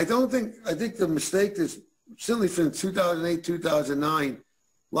 I think the mistake is certainly from 2008, 2009,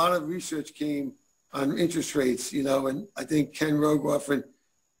 a lot of research came on interest rates, and I think Ken Rogoff and,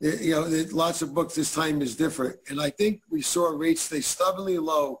 lots of books, This Time Is Different. And I think we saw rates stay stubbornly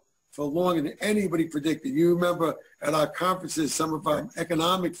low for longer than anybody predicted. You remember at our conferences, some of our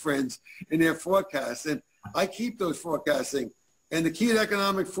economic friends in their forecasts, and I keep those forecasting. And the key to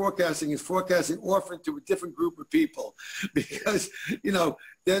economic forecasting is forecasting often to a different group of people, because,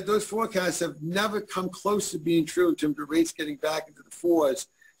 those forecasts have never come close to being true in terms of rates getting back into the 4s.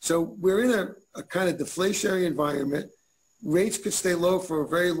 So we're in a kind of deflationary environment. Rates could stay low for a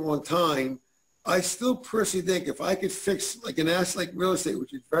very long time. I still personally think if I could fix like an asset like real estate,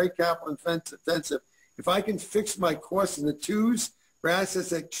 which is very capital intensive, if I can fix my costs in the 2s for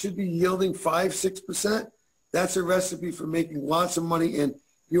assets that should be yielding 5-6%, that's a recipe for making lots of money. And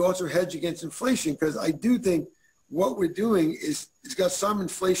you also hedge against inflation, because I do think what we're doing is it's got some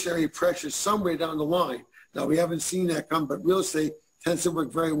inflationary pressure somewhere down the line. Now, we haven't seen that come, but real estate tends to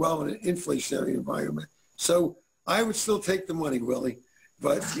work very well in an inflationary environment. So I would still take the money, Willie.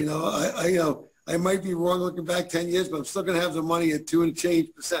 But, I might be wrong looking back 10 years, but I'm still going to have the money at 2 and change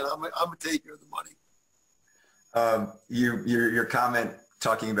 %. I'm a taker of the money. Your comment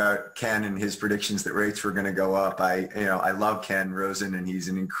talking about Ken and his predictions that rates were going to go up. I love Ken Rosen, and he's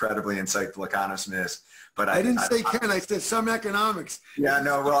an incredibly insightful economist. But I didn't say Ken. I said some economics. Yeah,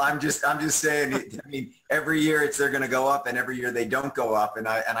 no. Well, I'm just saying. Every year they're going to go up, and every year they don't go up. And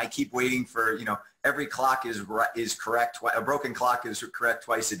I keep waiting for every clock is correct. A broken clock is correct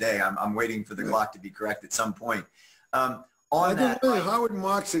twice a day. I'm waiting for the clock to be correct at some point. I think Howard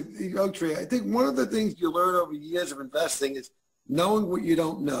Marks at Oaktree, I think one of the things you learn over years of investing is knowing what you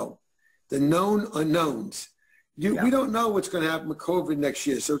don't know, the known unknowns. We don't know what's going to happen with COVID next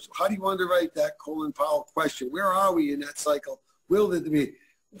year. So how do you underwrite that Colin Powell question? Where are we in that cycle? Will it be?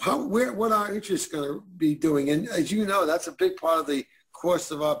 What are interests going to be doing? And as you know, that's a big part of the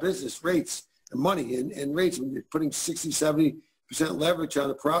cost of our business, rates and money and rates. When you're putting 60-70% leverage on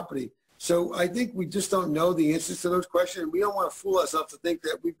a property. So I think we just don't know the answers to those questions. And we don't want to fool ourselves to think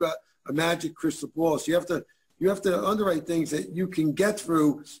that we've got a magic crystal ball. So you have to underwrite things that you can get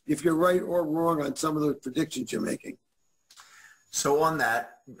through if you're right or wrong on some of the predictions you're making. So on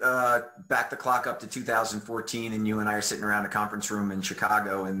that, back the clock up to 2014, and you and I are sitting around a conference room in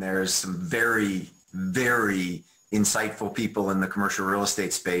Chicago, and there's some very, very insightful people in the commercial real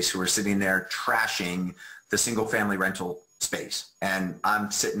estate space who are sitting there trashing the single family rental space. And I'm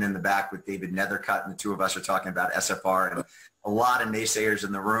sitting in the back with David Nethercutt, and the two of us are talking about SFR, and a lot of naysayers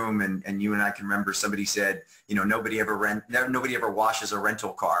in the room. And you and I can remember somebody said, you know, nobody ever washes a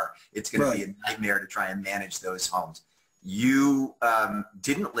rental car. It's going to be a nightmare to try and manage those homes. You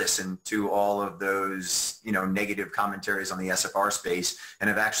didn't listen to all of those, you know, negative commentaries on the SFR space, and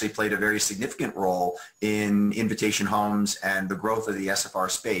have actually played a very significant role in Invitation Homes and the growth of the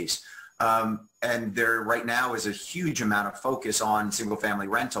SFR space. And there right now is a huge amount of focus on single family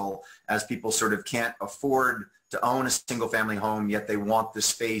rental, as people sort of can't afford to own a single family home, yet they want the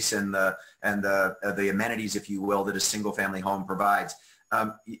space and the amenities, if you will, that a single family home provides.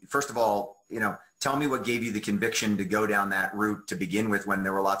 First of all, you know, tell me what gave you the conviction to go down that route to begin with when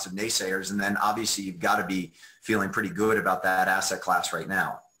there were lots of naysayers. And then obviously you've got to be feeling pretty good about that asset class right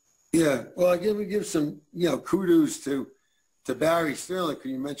now. Yeah, well, I give some, you know, kudos to Barry Sterling, who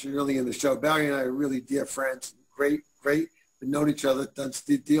you mentioned earlier in the show. Barry and I are really dear friends, great. We've known each other, done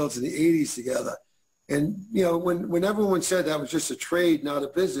deals in the 80s together. And, you know, when everyone said that was just a trade, not a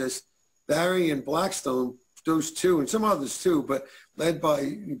business, Barry and Blackstone, those two, and some others too, but led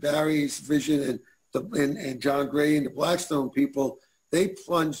by Barry's vision and John Gray and the Blackstone people, they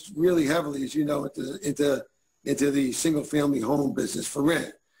plunged really heavily, as you know, into the single family home business for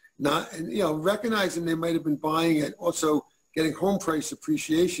rent. Not, and, you know, recognizing they might have been buying it, also getting home price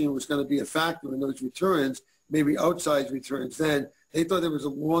appreciation was going to be a factor in those returns, maybe outsized returns. Then they thought there was a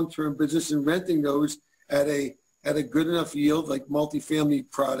long-term business in renting those at a good enough yield, like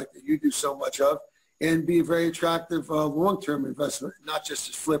multifamily product that you do so much of, and be a very attractive long-term investment, not just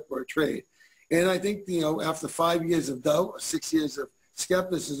a flip or a trade. And I think, you know, after 5 years of doubt, or 6 years of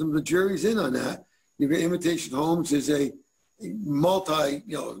skepticism, the jury's in on that. Invitation Homes is a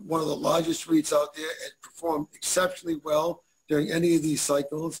one of the largest REITs out there, and performed exceptionally well during any of these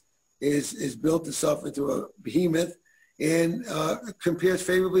cycles, is built itself into a behemoth, and compares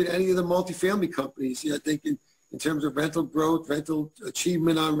favorably to any of the multifamily companies. You know, I think in terms of rental growth, rental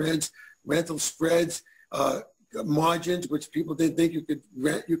achievement on rents, rental spreads, margins, which people didn't think you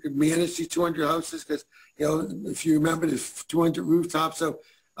could manage these 200 houses, because, you know, if you remember, there's 200 rooftops. So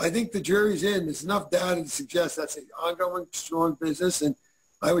I think the jury's in. There's enough data to suggest that's an ongoing, strong business. And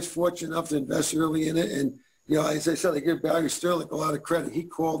I was fortunate enough to invest early in it. And, you know, as I said, I give Barry Sterling a lot of credit. He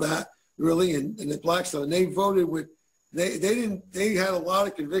called that early, and at Blackstone, they voted with, they had a lot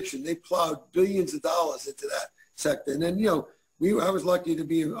of conviction. They plowed billions of dollars into that sector. And then, you know, I was lucky to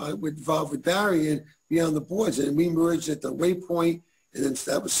be involved with Barry and be on the boards. And we merged at the Waypoint, and then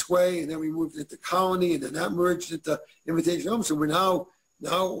that was Sway, and then we moved into Colony, and then that merged into Invitation Homes. So we're now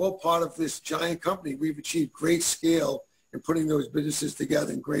all part of this giant company. We've achieved great scale in putting those businesses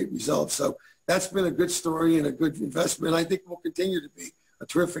together and great results. So that's been a good story and a good investment. I think will continue to be a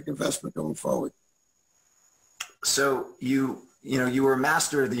terrific investment going forward. So you were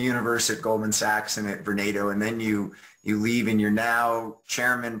master of the universe at Goldman Sachs and at Vornado, and then you leave and you're now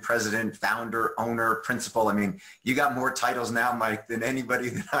chairman, president, founder, owner, principal. I mean, you got more titles now, Mike, than anybody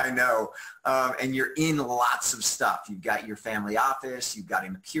that I know. And you're in lots of stuff. You've got your family office, you've got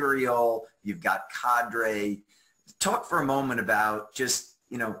Imperial, you've got Cadre. Talk for a moment about just,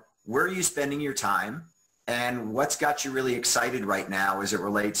 you know, where are you spending your time and what's got you really excited right now as it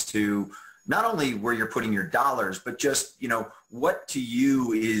relates to not only where you're putting your dollars, but just, you know, what to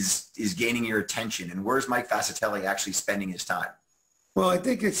you is gaining your attention, and where's Mike Fascitelli actually spending his time? Well, I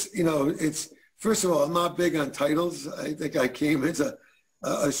think it's, you know, first of all, I'm not big on titles. I think I came as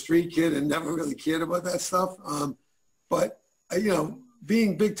a street kid and never really cared about that stuff. But, you know,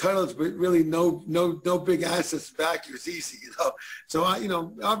 being big titles, but really no big assets back is easy, you know. So, you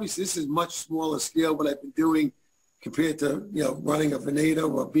know, obviously this is much smaller scale what I've been doing compared to, you know, running a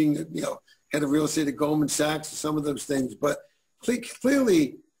Vornado or being, you know, head of real estate at Goldman Sachs or some of those things. But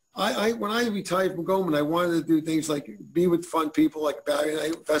clearly, when I retired from Goldman, I wanted to do things like be with fun people like Barry, and I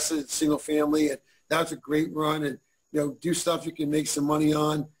invested in single family, and that was a great run, and, you know, do stuff you can make some money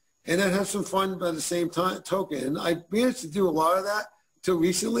on, and then have some fun by the same token. And I managed to do a lot of that until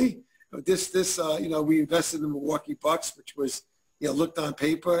recently. You know, we invested in the Milwaukee Bucks, which was, you know, looked on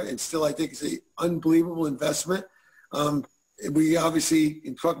paper and still I think is an unbelievable investment. We obviously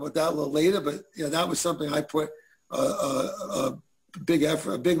can talk about that a little later, but, you know, that was something I put a big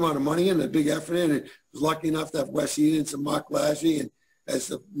amount of money in, a big effort in, and was lucky enough to have Wes Edens and Mark Lashley and as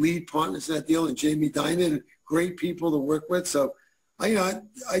the lead partners in that deal, and Jamie Dinan, and great people to work with. So, I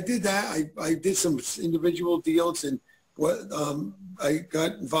did that. I did some individual deals, and I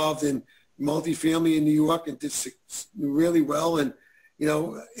got involved in multifamily in New York and did really well. And,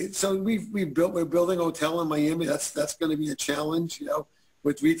 So we're building a hotel in Miami. That's going to be a challenge,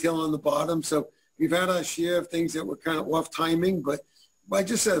 with retail on the bottom. So we've had our share of things that were kind of off timing, but I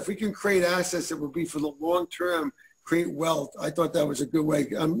just said, if we can create assets that will be for the long term, create wealth, I thought that was a good way.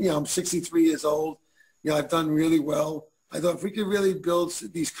 I'm 63 years old. I've done really well. I thought if we could really build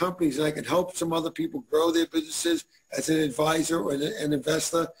these companies and I could help some other people grow their businesses as an advisor or an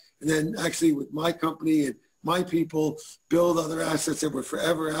investor, and then actually with my company and my people build other assets that were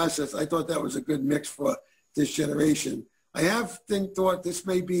forever assets, I thought that was a good mix for this generation. I have thought this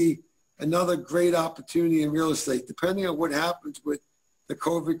may be another great opportunity in real estate, depending on what happens with the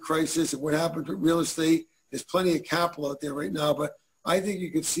COVID crisis and what happens with real estate. There's plenty of capital out there right now, but I think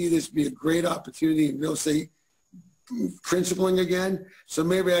you could see this be a great opportunity in real estate principling again. So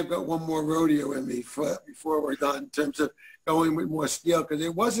maybe I've got one more rodeo in me before we're done in terms of going with more scale, because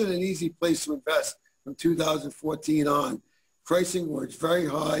it wasn't an easy place to invest from 2014 on. Pricing was very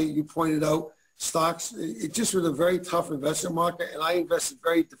high. You pointed out stocks. It just was a very tough investment market, and I invested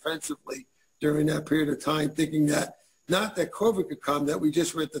very defensively during that period of time, thinking that not that COVID could come, that we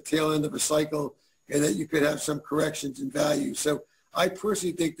just were at the tail end of a cycle and that you could have some corrections in value. So I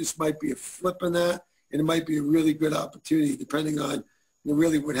personally think this might be a flip in that, and it might be a really good opportunity depending on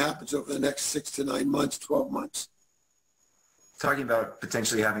really what happens over the next 6 to 9 months, 12 months. Talking about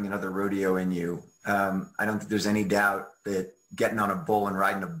potentially having another rodeo in you, I don't think there's any doubt that getting on a bull and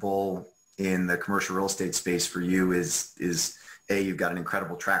riding a bull in the commercial real estate space for you is you've got an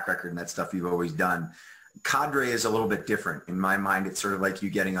incredible track record and that stuff you've always done. Cadre is a little bit different. In my mind, it's sort of like you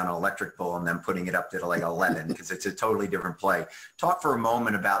getting on an electric bull and then putting it up to like 11 because it's a totally different play. Talk for a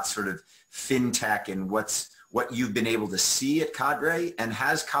moment about sort of fintech and what you've been able to see at Cadre, and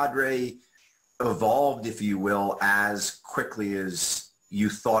has Cadre evolved, if you will, as quickly as you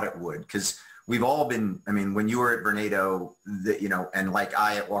thought it would? Because we've all been, I mean, when you were at Vornado, and like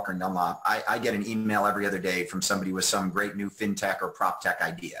I at Walker Dunlop, I get an email every other day from somebody with some great new fintech or prop tech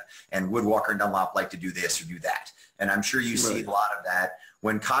idea. And would Walker Dunlop like to do this or do that? And I'm sure you see a lot of that.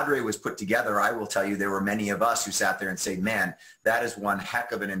 When Cadre was put together, I will tell you, there were many of us who sat there and say, man, that is one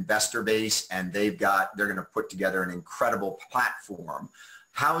heck of an investor base, and they're going to put together an incredible platform.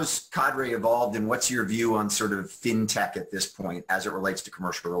 How's Cadre evolved, and what's your view on sort of fintech at this point as it relates to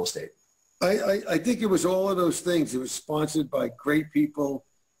commercial real estate? I think it was all of those things. It was sponsored by great people.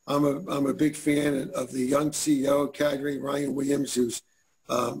 I'm a big fan of the young CEO of Cadre, Ryan Williams, who's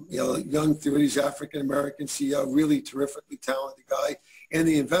young 30s African-American CEO, really terrifically talented guy. And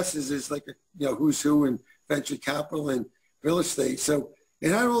the investors is like who's who in venture capital and real estate. So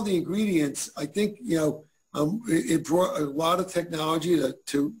it had all the ingredients. I think it brought a lot of technology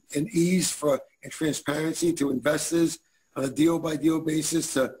to an ease and transparency to investors on a deal-by-deal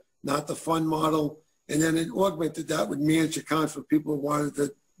basis, to not the fund model. And then it augmented that with managed accounts for people who wanted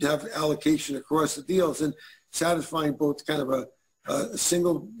to have allocation across the deals, and satisfying both kind of a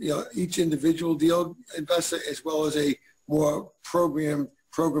single, each individual deal investor as well as a more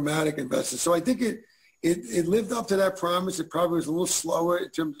programmatic investor. So I think it lived up to that promise. It probably was a little slower in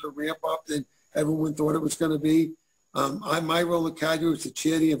terms of the ramp up than everyone thought it was going to be. My role at Cadre was to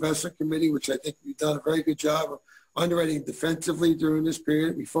chair the investment committee, which I think we've done a very good job of underwriting defensively during this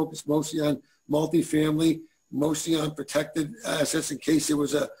period. We focused mostly on multifamily, mostly on protected assets in case there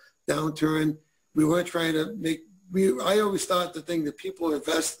was a downturn. We weren't trying to I always thought the thing that people who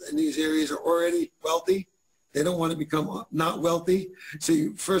invest in these areas are already wealthy. They don't want to become not wealthy. So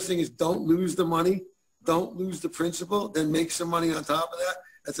first thing is, don't lose the money. Don't lose the principal. Then make some money on top of that.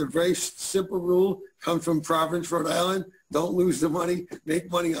 That's a very simple rule. Comes from Providence, Rhode Island. Don't lose the money. Make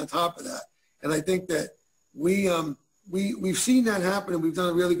money on top of that. And I think that we've seen that happen, and we've done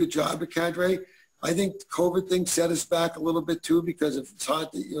a really good job at Cadre. I think the COVID thing set us back a little bit too, because it's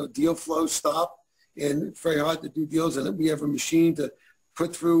hard to, deal flow stopped, and it's very hard to do deals. And we have a machine to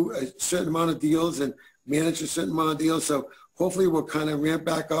put through a certain amount of deals and manage a certain amount of deals. So hopefully we'll kind of ramp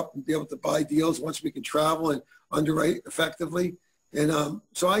back up and be able to buy deals once we can travel and underwrite effectively. And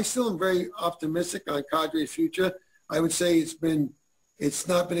so I still am very optimistic on Cadre's future. I would say it's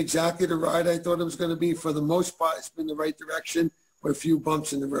not been exactly the ride I thought it was going to be. For the most part, it's been the right direction with a few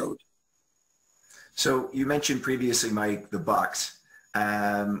bumps in the road. So you mentioned previously, Mike, the Bucks.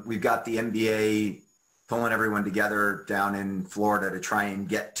 We've got the NBA pulling everyone together down in Florida to try and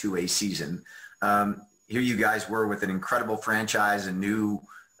get to a season. Here you guys were with an incredible franchise, a new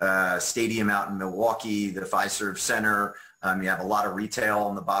stadium out in Milwaukee, the Fiserv Center. You have a lot of retail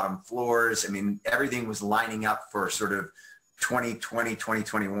on the bottom floors. I mean, everything was lining up for sort of 2020,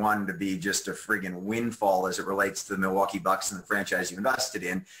 2021 to be just a friggin' windfall as it relates to the Milwaukee Bucks and the franchise you invested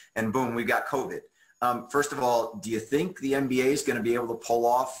in. And boom, we got COVID. First of all, do you think the NBA is going to be able to pull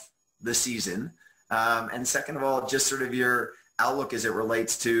off the season? And second of all, just sort of your outlook as it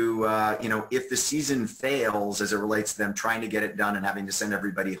relates to, if the season fails as it relates to them trying to get it done and having to send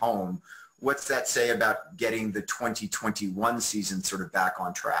everybody home, what's that say about getting the 2021 season sort of back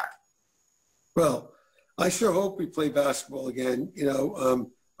on track? Well, I sure hope we play basketball again.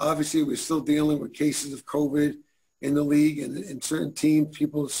 Obviously, we're still dealing with cases of COVID in the league, and in certain teams,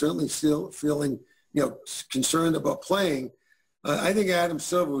 people are certainly still feeling, concerned about playing. I think Adam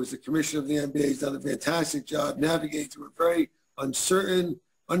Silver, who's the commissioner of the NBA, has done a fantastic job navigating through a very uncertain,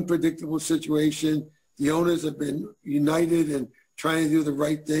 unpredictable situation. The owners have been united and trying to do the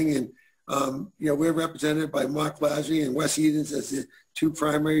right thing. And, we're represented by Mark Lasry and Wes Edens as the two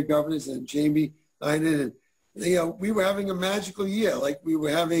primary governors, and Jamie Dinan. And, we were having a magical year. Like we were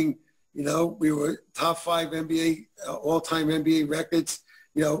having, we were top 5 NBA, all-time NBA records.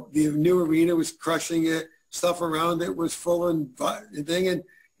 The new arena was crushing it. Stuff around it was full and thing. And,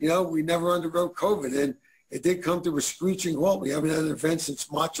 we never underwrote COVID. And it did come to a screeching halt. We haven't had an event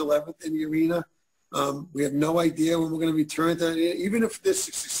since March 11th in the arena. We have no idea when we're going to return to it. Even if this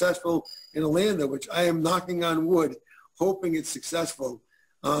is successful in Orlando, which I am knocking on wood, hoping it's successful.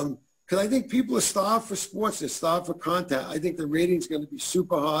 Because I think people are starved for sports. They're starved for content. I think the rating's going to be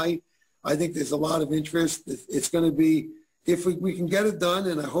super high. I think there's a lot of interest. It's going to be, if we can get it done,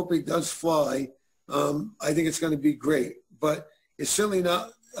 and I hope it does fly, I think it's going to be great. But it's certainly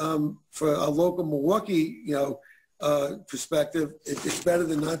not, for a local Milwaukee, perspective, it's better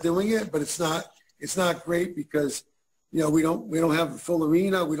than not doing it, but it's not great because, we don't have the full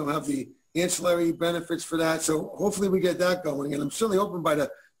arena. We don't have the ancillary benefits for that. So hopefully we get that going. And I'm certainly hoping by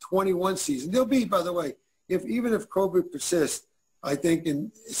the 21 season, there'll be, by the way, even if COVID persists, I think,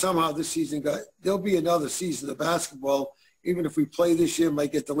 and somehow this season there'll be another season of basketball. Even if we play this year, it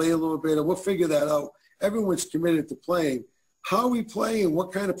might get delayed a little bit, and we'll figure that out. Everyone's committed to playing. How we play and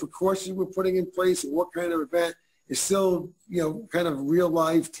what kind of precautions we're putting in place and what kind of event is still, kind of real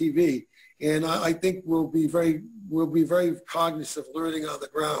live TV. And I think we'll be very cognizant of learning on the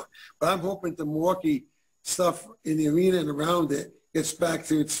ground. But I'm hoping the Milwaukee stuff in the arena and around it gets back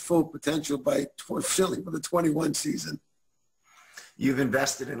to its full potential by certainly for the 21 season. You've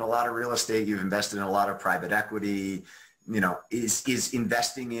invested in a lot of real estate. You've invested in a lot of private equity. Is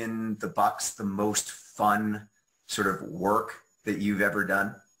investing in the Bucks the most fun sort of work that you've ever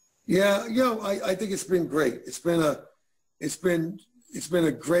done? Yeah, I think it's been great. It's been a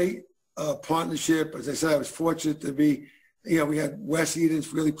great partnership. As I said, I was fortunate to be, we had Wes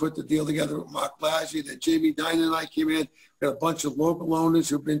Edens really put the deal together with Mark Lasry. Then Jamie Dinan and I came in. We had a bunch of local owners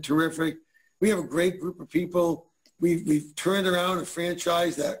who've been terrific. We have a great group of people. We've turned around a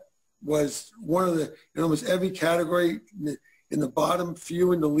franchise that was one of the, in almost every category in the bottom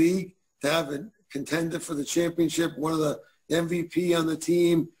few in the league to have a contender for the championship, one of the MVP on the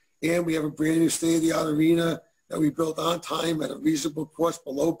team, and we have a brand new state-of-the-art arena that we built on time at a reasonable cost,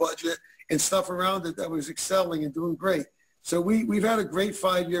 below budget, and stuff around it that was excelling and doing great. So we've had a great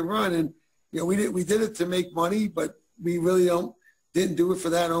 5-year run, and we did it to make money, but we really didn't do it for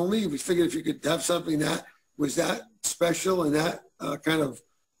that only. We figured if you could have something that was that special and that kind of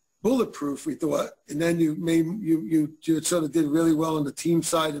bulletproof, we thought, and then you sort of did really well on the team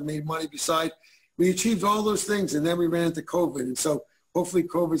side and made money beside. We achieved all those things, and then we ran into COVID, and so hopefully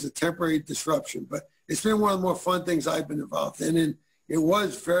COVID is a temporary disruption. But it's been one of the more fun things I've been involved in, and it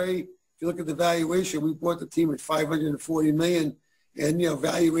was very. If you look at the valuation, we bought the team at $540 million, and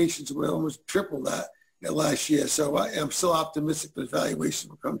valuations were almost triple that last year. So I'm still optimistic that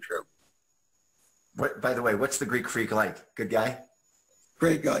valuations will come true. By the way, what's the Greek Freak like? Good guy?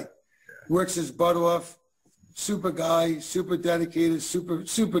 Great guy. Works his butt off. Super guy. Super dedicated.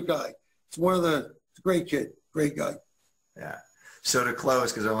 Super guy. It's a great kid. Great guy. Yeah. So to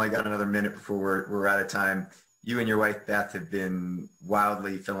close, because I only got another minute before we're out of time, you and your wife, Beth, have been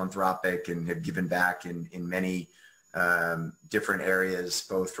wildly philanthropic and have given back in many different areas,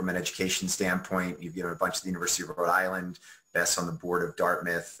 both from an education standpoint. You've given a bunch to the University of Rhode Island. Beth's on the board of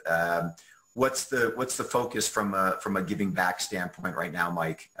Dartmouth. What's the focus from a giving back standpoint right now,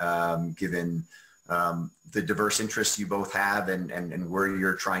 Mike, given the diverse interests you both have and where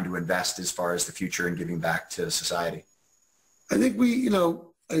you're trying to invest as far as the future and giving back to society? I think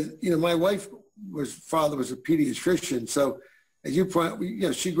my wife's father was a pediatrician. So as you point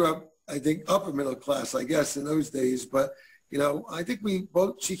out, she grew up, I think, upper middle class, I guess, in those days. But, I think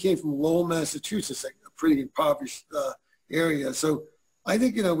she came from Lowell, Massachusetts, like a pretty impoverished area. So I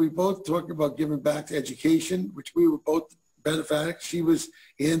think, we both talked about giving back to education, which we were both benefiting. She was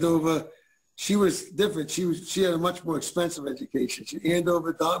Andover. She was different. She had a much more expensive education. She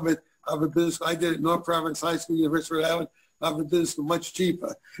Andover, Dartmouth, I have a business. I did it at North Providence High School, University of Rhode Island. I have a business for much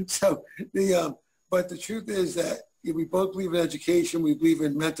cheaper. So but the truth is that we both believe in education. We believe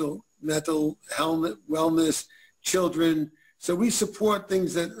in mental health, wellness, children. So we support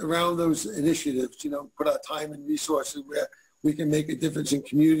things that around those initiatives, put our time and resources where we can make a difference in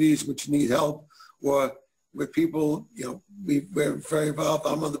communities which need help, or with people, we're very involved.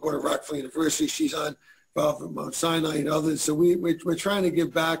 I'm on the board of Rockefeller University. She's involved with Mount Sinai and others. So we're trying to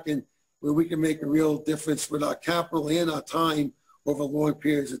give back, and where we can make a real difference with our capital and our time over long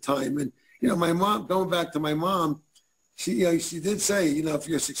periods of time. And, my mom, going back to my mom, she did say, if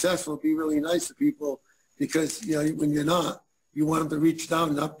you're successful, be really nice to people, because, when you're not, you want them to reach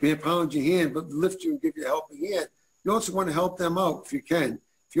down, not pound your hand, but lift you and give you a helping hand. You also want to help them out if you can.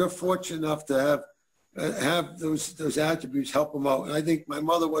 If you're fortunate enough to have those attributes, help them out. And I think my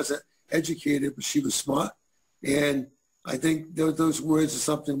mother wasn't educated, but she was smart. And I think those words are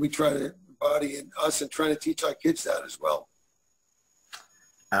something we try to embody in us, and trying to teach our kids that as well.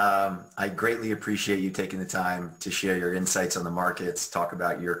 I greatly appreciate you taking the time to share your insights on the markets, talk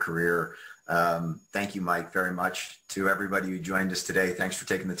about your career. Thank you, Mike, very much. To everybody who joined us today, thanks for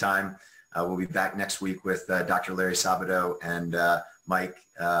taking the time. We'll be back next week with Dr. Larry Sabato. And Mike,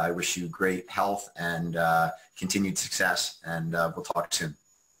 I wish you great health and continued success, and we'll talk soon.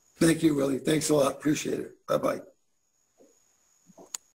 Thank you, Willie. Thanks a lot. Appreciate it. Bye-bye.